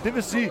 de har. Og det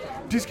vil sige,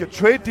 de skal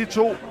trade de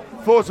to,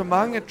 få så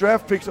mange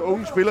draft picks og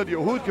unge spillere, de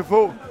overhovedet kan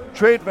få.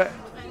 Trade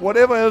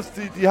whatever else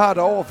de har,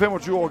 der er over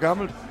 25 år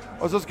gammelt.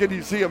 Og så skal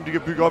de se, om de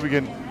kan bygge op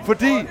igen.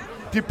 Fordi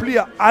de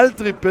bliver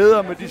aldrig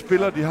bedre med de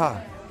spillere, de har.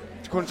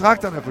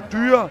 Kontrakterne er for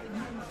dyre.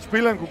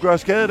 Spilleren kunne gøre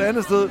skade et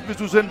andet sted. Hvis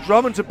du sender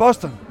Drummond til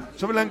Boston,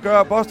 så vil han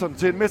gøre Boston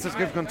til en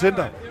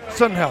mesterskabskontender.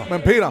 Sådan her.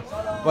 Men Peter,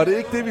 Var det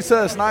ikke det, vi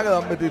sad og snakkede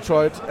om med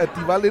Detroit? At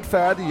de var lidt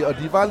færdige, og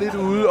de var lidt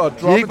ude, og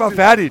de ikke var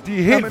færdige. De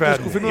er helt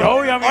færdige.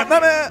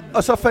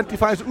 Og så fandt de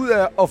faktisk ud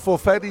af at få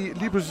fat i,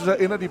 lige pludselig så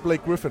ender de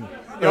Blake Griffin.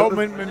 Jo,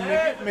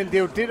 men det er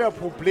jo det, der er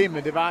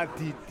problemet. Det var, at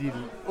de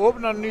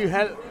åbner en ny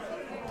hal.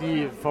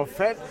 De får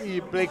fat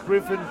i Blake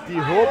Griffin. De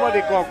håber,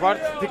 det går godt.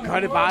 Det gør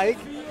det bare ikke.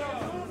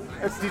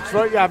 Altså,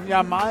 Detroit, jeg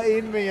er meget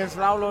enig med Jens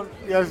Lavlund.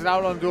 Jens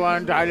Lavlund, du har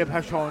en dejlig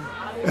passion.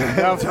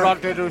 Det er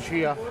flot, det du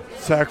siger.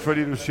 Tak,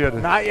 fordi du siger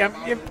det. Nej,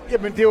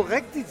 jamen det er jo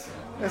rigtigt.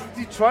 Altså,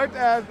 Detroit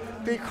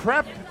det er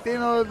crap. Det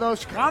er noget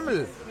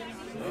skrammel.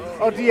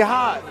 Og de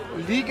har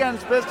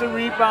ligaens bedste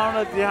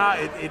rebounder. De har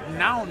et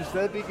navn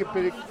stadigvæk i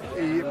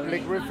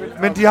Blake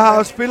Griffin. Men de har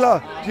også spillere.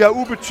 De har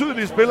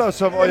ubetydelige spillere,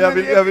 som, og jeg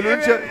vil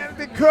ønske,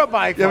 det kører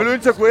bare ikke. Jeg vil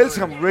ønske at kunne elske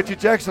ham. Reggie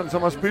Jackson,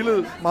 som har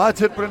spillet meget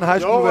tæt på den high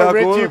school, hvor jeg har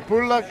gået. Reggie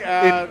Bullock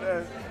er...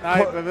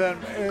 hvad ved han?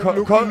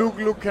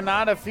 Luke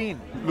Kennard er fin.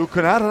 Luke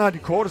Kennard, han har de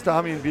korteste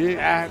arme i NBA.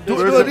 Ja, du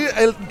var det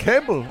Alton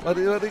Campbell.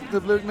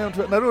 Det blev ikke nævnt.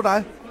 Nej, det var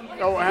dig.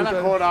 Jo, han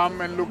har kort arme,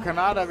 men Luke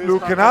Kennard er vist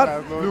Luke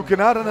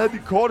Kennard, han havde de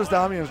korteste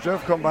arme i hans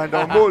draft combine, der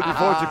var målt i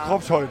forhold til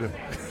kropshøjde.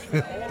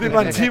 Det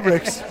var en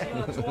T-Rex.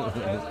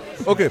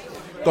 Okay,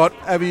 godt.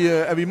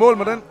 Er vi i mål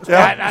med den?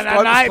 Nej,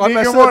 vi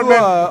er i mål med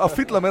og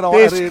fidler med derovre.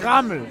 Det er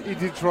skrammel i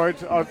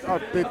Detroit, og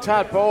det tager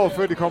et par år,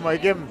 før de kommer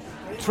igennem.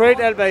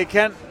 Trade alt, hvad I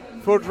kan.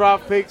 Få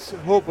draft picks.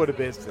 Håb på det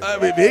bedste.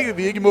 Vi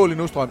er ikke i mål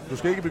endnu, Strøm. Du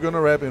skal ikke begynde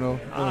at rappe endnu.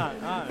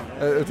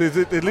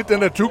 Det er lidt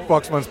den der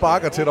jukebox, man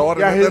sparker til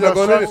derovre. Jeg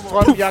hedder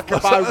Strøm. Jeg kan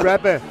bare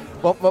rappe.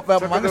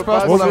 Hvor mange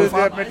spørgsmål har vi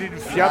fra? Med din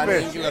fjappe.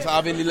 Så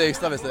har vi en lille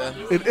ekstra, hvis det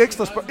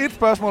er. Et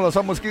spørgsmål, og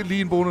så måske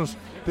lige en bonus.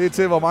 Det er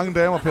til, hvor mange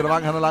damer Peter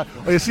Wang han har leget.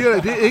 Og jeg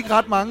siger det er ikke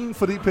ret mange,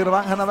 fordi Peter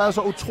Wang han har været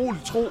så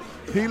utroligt tro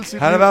hele sit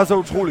liv. Han har været så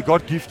utroligt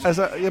godt gift.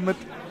 Altså, jamen,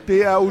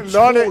 det er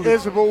utroligt. Lotte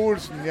Essebo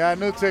Olsen. Jeg er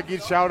nødt til at give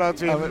et shout-out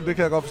til hende. Det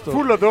kan jeg godt forstå.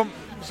 Fuld og dum.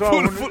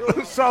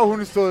 Så har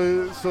hun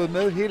stået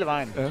med hele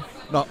vejen. Ja.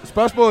 Nå,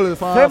 spørgsmålet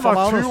fra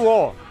 25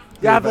 år.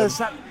 Jeg har været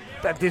sammen...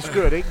 Det er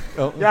skørt, ikke?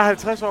 Jo. Jeg er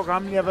 50 år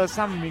gammel. Jeg har været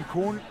sammen med min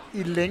kone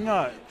i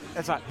længere...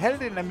 Altså,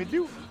 halvdelen af mit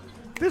liv.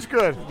 Det er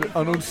skørt.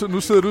 Og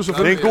nu sidder du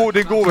selvfølgelig... Det er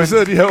en god ven. Nu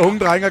sidder de her unge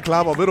drenge og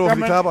klapper. Ved du, hvorfor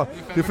de klapper?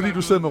 Det er, fordi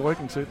du sidder med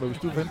ryggen til. Men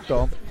hvis du venter dig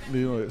om,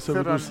 så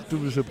vil du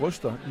vil se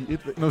bryster i et...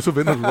 Nå, så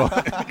vender du bare.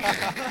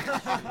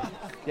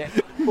 Ja,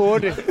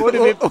 8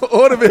 vip.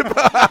 8 vip.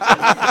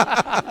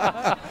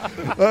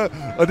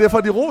 Og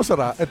derfor de roser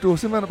dig, at du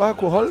simpelthen bare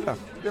kunne holde dig.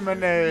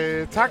 Jamen,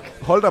 tak.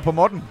 Hold dig på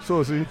måtten, så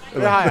at sige.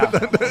 Det har jeg.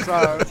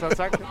 Så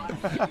tak.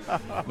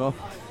 Nå.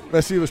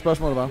 Hvad siger du,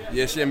 spørgsmålet var?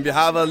 Yes, jamen, vi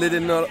har været lidt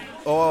inde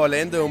over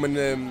Orlando, men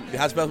vi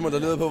har et spørgsmål, der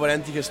lyder på,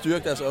 hvordan de kan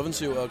styrke deres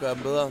offensiv og gøre dem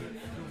bedre.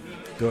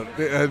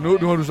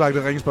 Nu har du sagt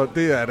et ringespørgsmål.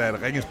 Det er da et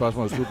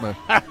ringespørgsmål at slutte med.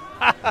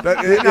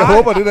 Jeg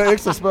håber, det der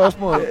ekstra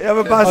spørgsmål. Jeg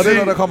vil bare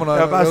sige, der kommer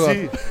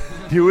noget,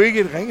 det er jo ikke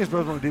et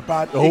ringespørgsmål, det er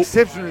bare et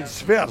exceptionelt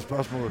svært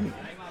spørgsmål.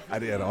 Ej,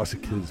 det er da også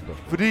et kedeligt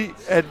spørgsmål. Fordi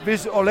at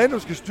hvis Orlando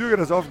skal styrke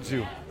deres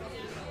offensiv,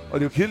 og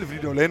det er jo kedeligt, fordi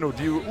det er Orlando,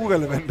 de er jo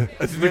urelevante.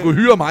 Altså, hvis de kunne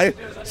hyre mig,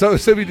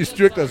 så vil de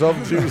styrke deres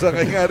offensiv, så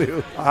ringer det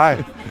jo.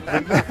 Nej.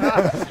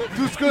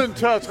 Du skød en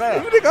tør træer.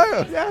 Jamen, det gør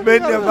jeg. Ja,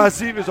 men jeg vil bare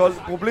sige, hvis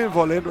problemet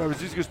for Orlando er, hvis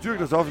de skal styrke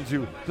deres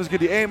offensiv, så skal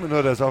de af med noget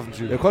af deres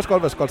offensiv. Jeg kan også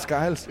godt være Scott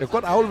Skiles. Jeg kan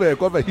godt aflevere, jeg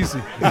kan godt være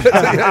hissig. Jeg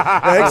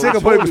er ikke sikker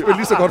på, at jeg kan spille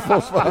lige så godt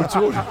forsvar.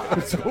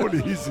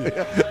 Utrolig hissig.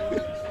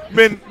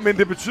 Men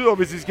det betyder, at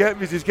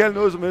hvis de skal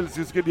noget som helst,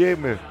 så skal de af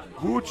med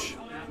Vooch,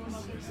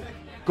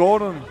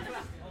 Gordon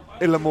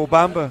eller Mo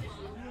Bamba.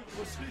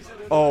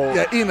 Og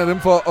ja, en af dem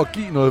for at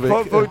give noget væk.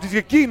 De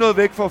skal give noget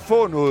væk for at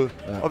få noget.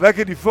 Ja. Og hvad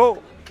kan de få?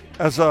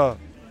 Altså...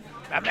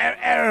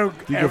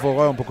 de kan få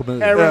røven på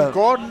komedien. Aaron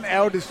Gordon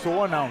er jo det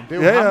store navn.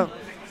 Det er jo ham.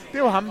 Det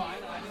er jo ham.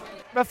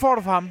 Hvad får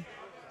du for ham?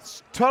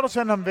 Tør du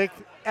sende ham væk?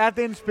 Er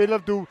det en spiller,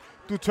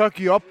 du tør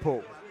give op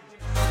på?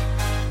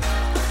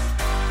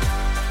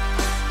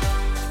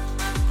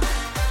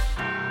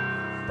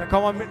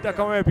 Der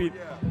kommer jeg bil.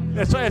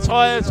 Jeg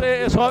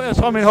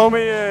tror min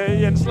homie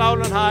Jens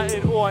Lavlund har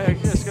et ord, jeg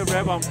skal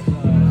rappe om.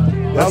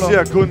 Jeg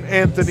siger kun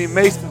Anthony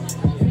Mason.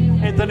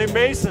 Anthony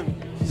Mason.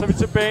 Så er vi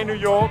tilbage i New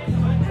York.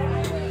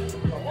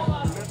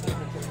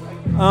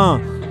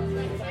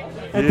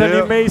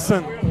 Anthony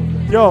Mason.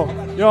 Jo.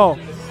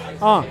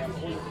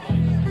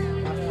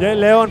 Jeg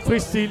laver en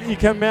fristil, I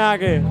kan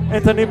mærke.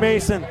 Anthony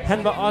Mason,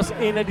 han var også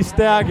en af de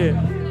stærke.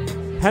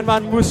 Han var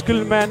en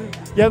muskelmand.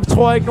 Jeg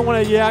tror ikke, nogen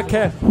af jer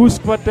kan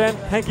huske, hvordan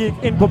han gik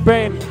ind på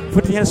banen.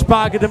 Fordi han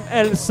sparkede dem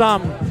alle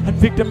sammen. Han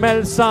fik dem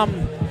alle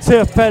sammen til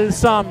at falde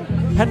sammen.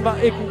 Han var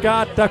ikke en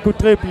guard, der kunne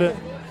drible.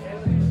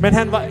 Men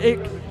han var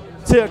ikke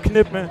til at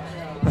knippe med.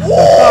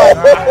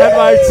 Han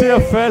var ikke til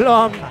at falde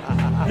om.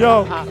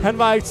 Jo, han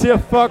var ikke til at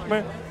fuck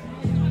med.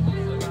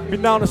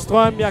 Mit navn er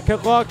Strøm, jeg kan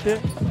rock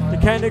det. Jeg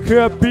kan ikke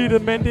høre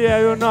beatet, men det er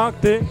jo nok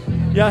det,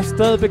 jeg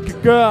stadigvæk kan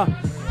gøre.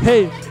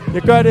 Hey,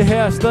 jeg gør det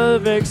her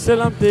stadigvæk,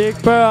 selvom det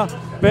ikke bør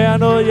være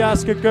noget, jeg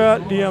skal gøre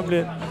lige om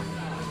lidt.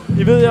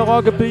 I ved, jeg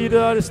rocker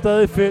beatet, og det er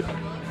stadig fedt.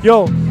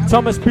 Jo,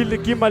 Thomas Bilde,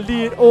 giv mig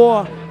lige et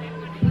ord.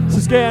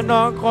 Så skal jeg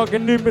nok rocke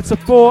en ny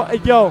metafor.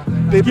 Jo,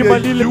 giv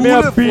mig lidt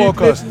mere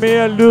beat, lidt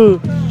mere lyd.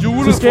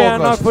 Julefrokost. Så skal jeg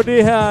nok få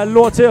det her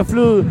lort til at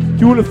flyde.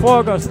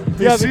 Julefrokost.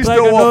 Jeg vil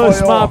drikke noget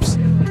snaps.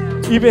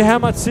 I vil have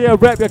mig til at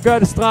rap, jeg gør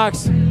det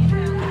straks.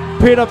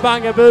 Peter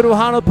Bang, jeg ved, du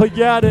har noget på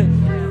hjerte.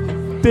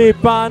 Det er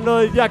bare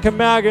noget, jeg kan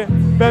mærke.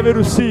 Hvad vil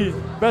du sige?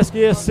 Hvad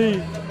skal jeg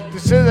sige? Du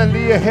sidder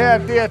lige her,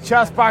 det er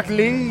Charles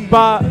Barkley.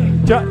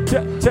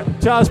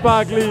 Charles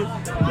Barkley.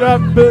 Jeg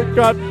ved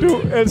godt, du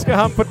elsker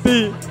ham,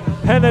 fordi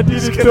han er din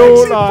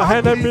idol, og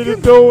han er min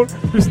idol.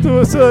 Hvis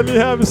du sidder lige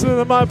her ved siden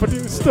af mig på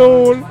din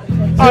stol.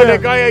 Og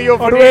det gør jeg jo,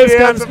 fordi og du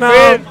elsker hans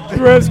navn.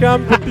 Du elsker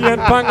ham, fordi han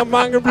fanger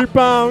mange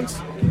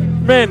rebounds.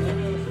 Men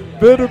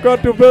ved du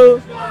godt, du ved,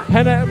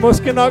 han er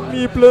måske nok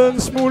lige blevet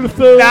en smule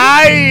fed.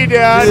 Nej,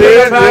 det er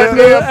det. Han er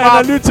blevet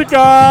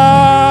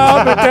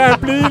analytiker. Men kan han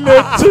blive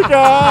lidt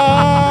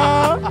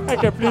tykkere? Han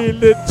kan blive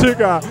lidt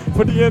tykkere,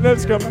 fordi han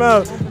elsker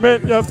mad.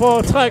 Men jeg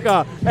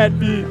foretrækker, at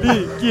vi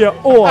lige giver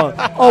ordet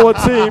over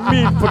til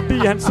Emil,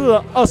 fordi han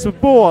sidder også ved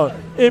bordet.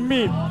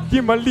 Emil,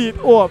 giv mig lige et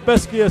ord. Hvad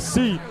skal jeg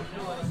sige?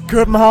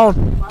 København.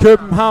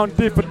 København,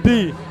 det er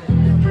fordi,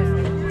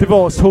 det er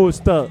vores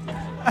hovedstad.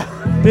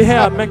 Det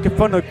her, man kan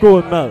få noget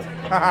god mad.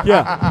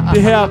 Ja,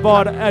 det her,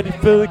 hvor der er de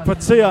fede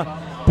kvarterer.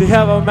 Det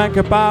her, hvor man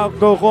kan bare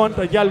gå rundt,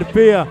 og jeg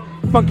leverer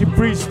funky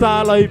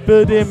freestyle, og I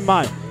ved, det er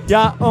mig.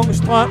 Jeg er ung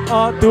strøm,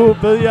 og du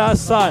ved, jeg er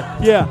sej.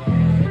 Yeah.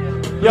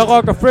 Jeg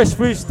rocker fresh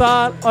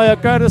freestyle, og jeg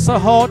gør det så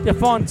hårdt, jeg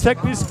får en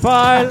teknisk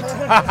fejl.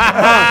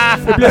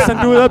 Jeg bliver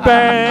sendt ud af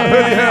banen.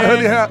 Hør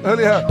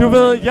lige her. Du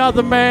ved, jeg er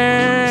the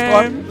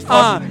man.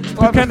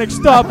 Du kan ikke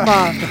stoppe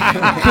mig.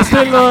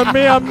 Bestil noget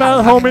mere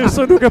mad, homie,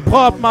 så du kan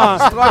proppe mig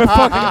med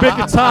fucking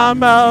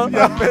vegetarmad.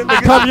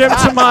 Kom hjem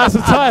til mig,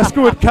 så tager jeg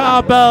sgu et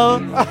karbad.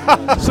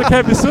 Så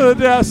kan vi sidde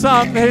der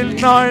sammen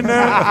helt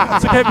nøgne.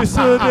 Så kan vi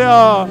sidde der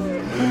og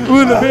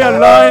udlevere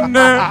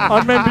løgnene,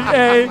 og men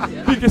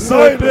vi kan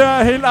sidde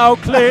der helt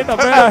afklædt og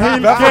være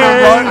helt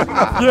gay.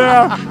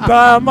 Yeah,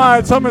 der er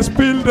mig, Thomas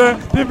Bilde.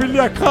 Det vil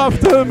jeg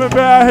kraftedeme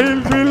være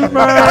helt vild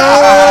med.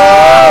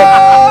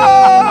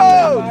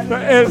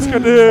 Jeg elsker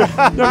det.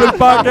 Jeg vil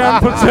bare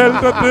gerne fortælle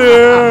dig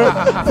det,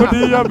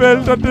 fordi jeg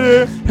vælter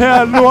det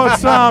her lort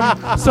sammen,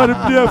 så det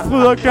bliver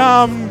fryd og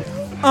gammel.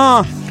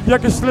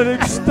 Jeg kan slet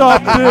ikke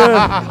stoppe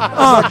det.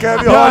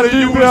 Jeg er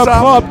lige ved at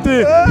proppe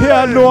det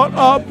her lort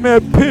op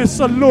med pis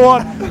og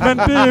lort. Men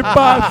det er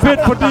bare fedt,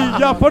 fordi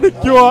jeg får det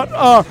gjort.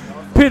 Og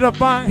Peter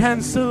Bang,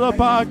 han sidder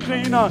bare og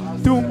griner.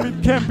 Du er mit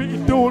kæmpe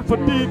idol,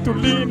 fordi du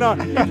ligner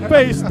en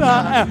face, der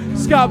er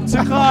skabt til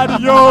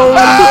radio.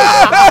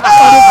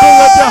 Og du ved,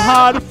 at jeg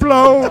har det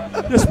flow.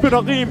 Jeg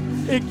spytter rim,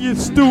 ikke i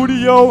et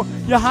studio.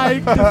 Jeg har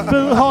ikke det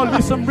fede hår,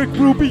 ligesom Rick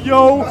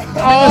Rubio. Men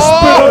jeg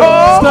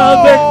spytter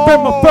stadigvæk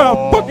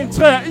 45 fucking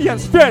træer i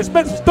hans fjes,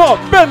 mens vi står og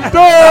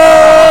venter.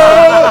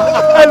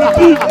 Alle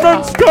de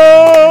mennesker,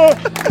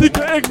 de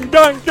kan ikke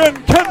engang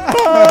genkende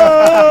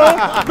mig,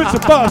 mens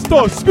jeg bare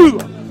står og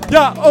skyder.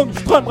 Jeg er ung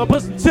strøm,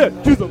 repræsenterer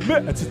jyder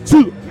med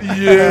attitude.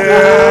 Yeah!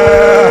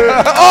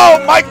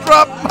 Mic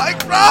drop!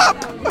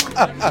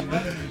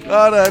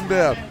 Sådan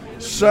der.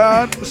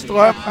 Søren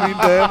Strøm, mine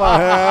damer og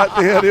herrer.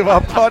 Det her, det var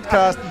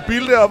podcasten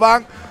Bilde og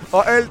Vang.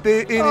 Og alt det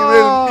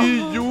indimellem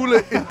i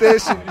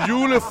juleedition,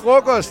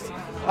 julefrokost.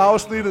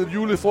 Afsnittet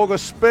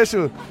julefrokost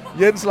special.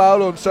 Jens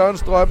Lavlund, Søren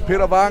Strøm,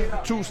 Peter Vang.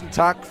 Tusind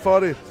tak for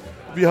det.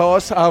 Vi har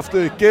også haft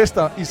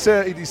gæster,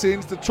 især i de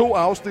seneste 2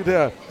 afsnit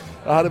her.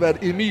 Der har det været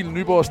Emil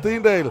Nyborg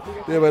Stendal, det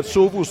har været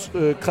Sofus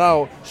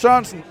Krav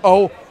Sørensen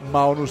og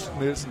Magnus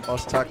Nielsen.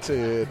 Også tak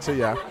til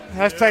jer.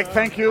 Hashtag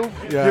thank you.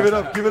 Ja. Give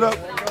it up.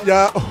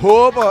 Jeg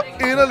håber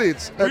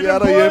inderligt, at jer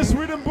derhjemme,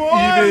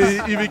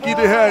 I vil give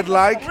det her et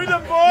like.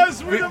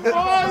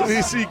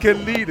 Hvis I kan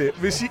lide det.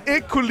 Hvis I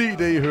ikke kunne lide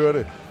det, I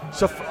hørte,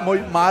 så må I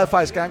meget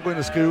faktisk gerne gå ind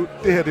og skrive,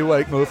 det her, det var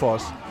ikke noget for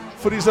os.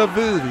 Fordi så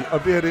ved vi, om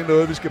det her det er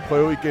noget, vi skal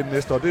prøve igen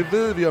næste år. Det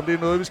ved vi, om det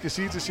er noget, vi skal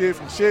sige til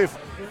chefen. Chef,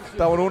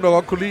 der var nogen, der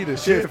godt kunne lide det.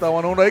 Chef, der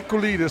var nogen, der ikke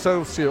kunne lide det.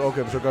 Så siger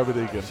okay, så gør vi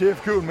det igen.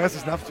 Chef, køb en masse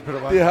snaps til Peter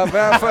Vang. Det har i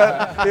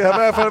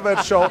hvert fald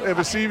været sjovt. Jeg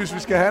vil sige, hvis vi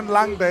skal have en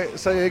lang dag,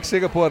 så er jeg ikke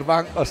sikker på, at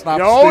Vang og snaps,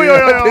 jo. Det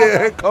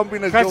er en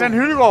kombination. Christian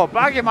Hylgaard,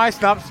 bare giv mig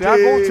snaps. Jeg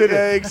er god til det.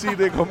 Jeg kan ikke sige,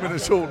 det er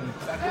kombinationen.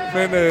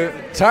 Men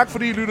tak,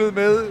 fordi I lyttede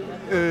med.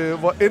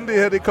 Hvor end det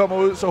her det kommer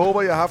ud, så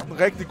håber jeg har haft en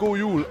rigtig god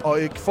jul,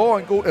 og ikke får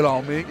en god, eller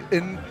om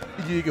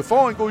I ikke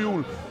får en god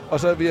jul, og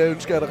så vil jeg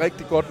ønske jer et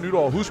rigtig godt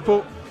nytår. Husk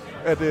på,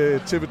 at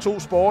TV2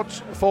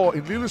 Sport får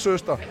en lille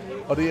søster,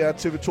 og det er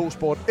TV2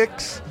 Sport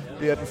X.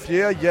 Det er den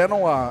 4.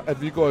 januar,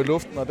 at vi går i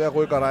luften, og der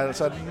rykker der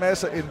altså en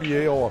masse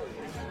NBA over.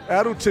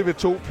 Er du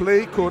TV2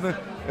 Play-kunde,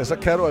 ja, så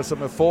kan du altså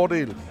med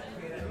fordel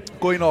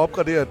gå ind og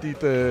opgradere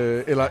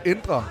eller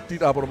ændre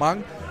dit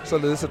abonnement,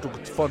 således at du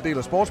får en del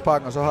af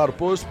sportspakken, og så har du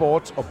både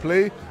sport og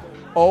play,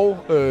 og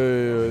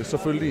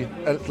selvfølgelig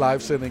alt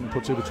livesendingen på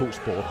TV2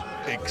 Sport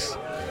X.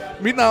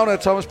 Mit navn er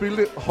Thomas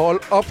Bilde. Hold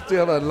op, det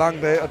har været en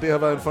lang dag, og det har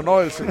været en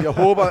fornøjelse. Jeg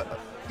håber,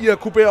 I har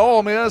kunne bære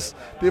over med os.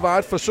 Det var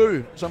et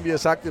forsøg, som vi har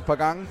sagt et par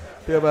gange.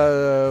 Det har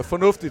været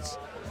fornuftigt,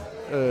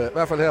 i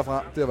hvert fald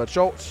herfra. Det har været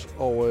sjovt,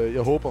 og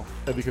jeg håber,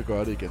 at vi kan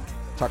gøre det igen.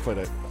 Tak for i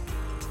dag.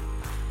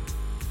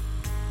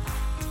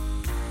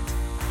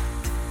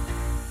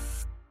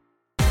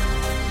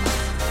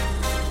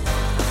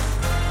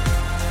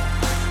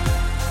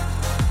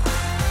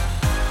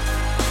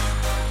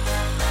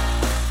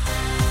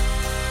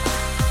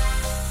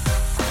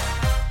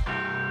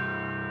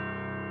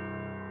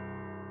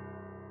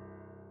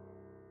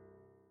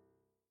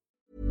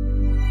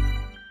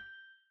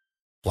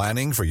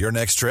 Planning for your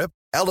next trip?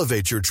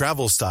 Elevate your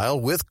travel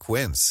style with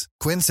Quince.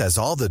 Quince has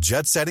all the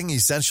jet-setting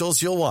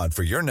essentials you'll want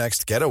for your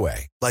next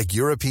getaway, like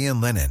European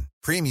linen,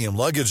 premium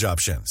luggage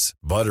options,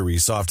 buttery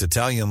soft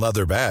Italian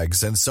leather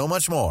bags, and so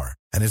much more.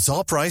 And it's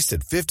all priced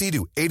at 50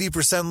 to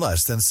 80%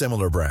 less than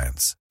similar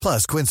brands.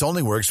 Plus, Quince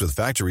only works with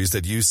factories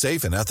that use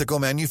safe and ethical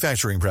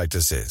manufacturing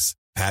practices.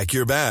 Pack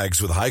your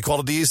bags with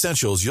high-quality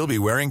essentials you'll be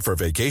wearing for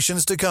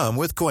vacations to come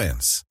with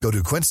Quince. Go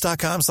to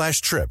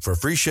quince.com/trip for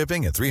free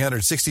shipping and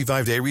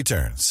 365-day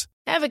returns.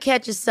 Ever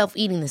catch yourself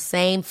eating the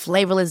same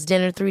flavorless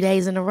dinner 3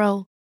 days in a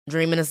row?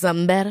 Dreaming of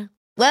something better?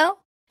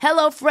 Well,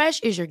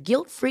 HelloFresh is your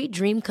guilt-free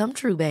dream come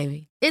true,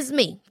 baby. It's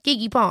me,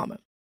 Keke Palmer.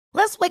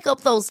 Let's wake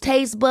up those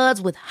taste buds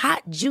with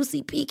hot,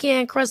 juicy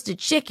pecan-crusted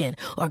chicken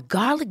or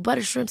garlic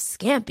butter shrimp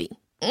scampi.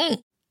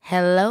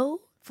 Hello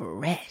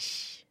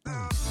Fresh.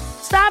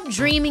 Stop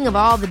dreaming of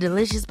all the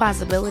delicious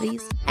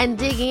possibilities and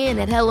dig in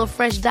at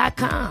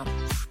HelloFresh.com.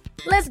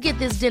 Let's get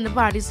this dinner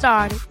party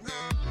started.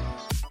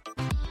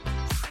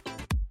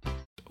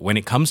 When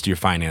it comes to your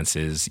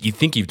finances, you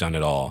think you've done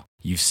it all.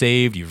 You've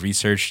saved, you've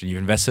researched, and you've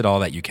invested all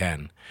that you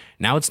can.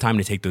 Now it's time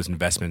to take those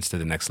investments to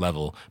the next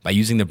level by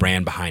using the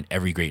brand behind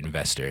every great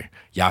investor,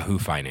 Yahoo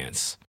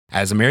Finance.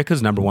 As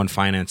America's #1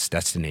 finance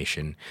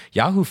destination,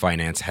 Yahoo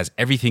Finance has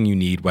everything you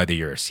need, whether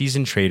you're a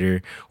seasoned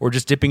trader or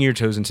just dipping your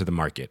toes into the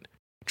market.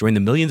 Join the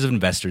millions of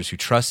investors who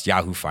trust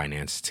Yahoo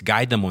Finance to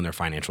guide them on their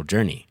financial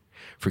journey.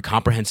 For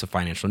comprehensive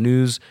financial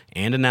news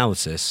and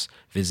analysis,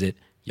 visit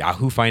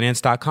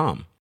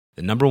yahoofinance.com.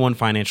 The #1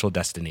 financial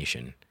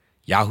destination,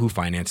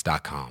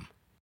 yahoofinance.com.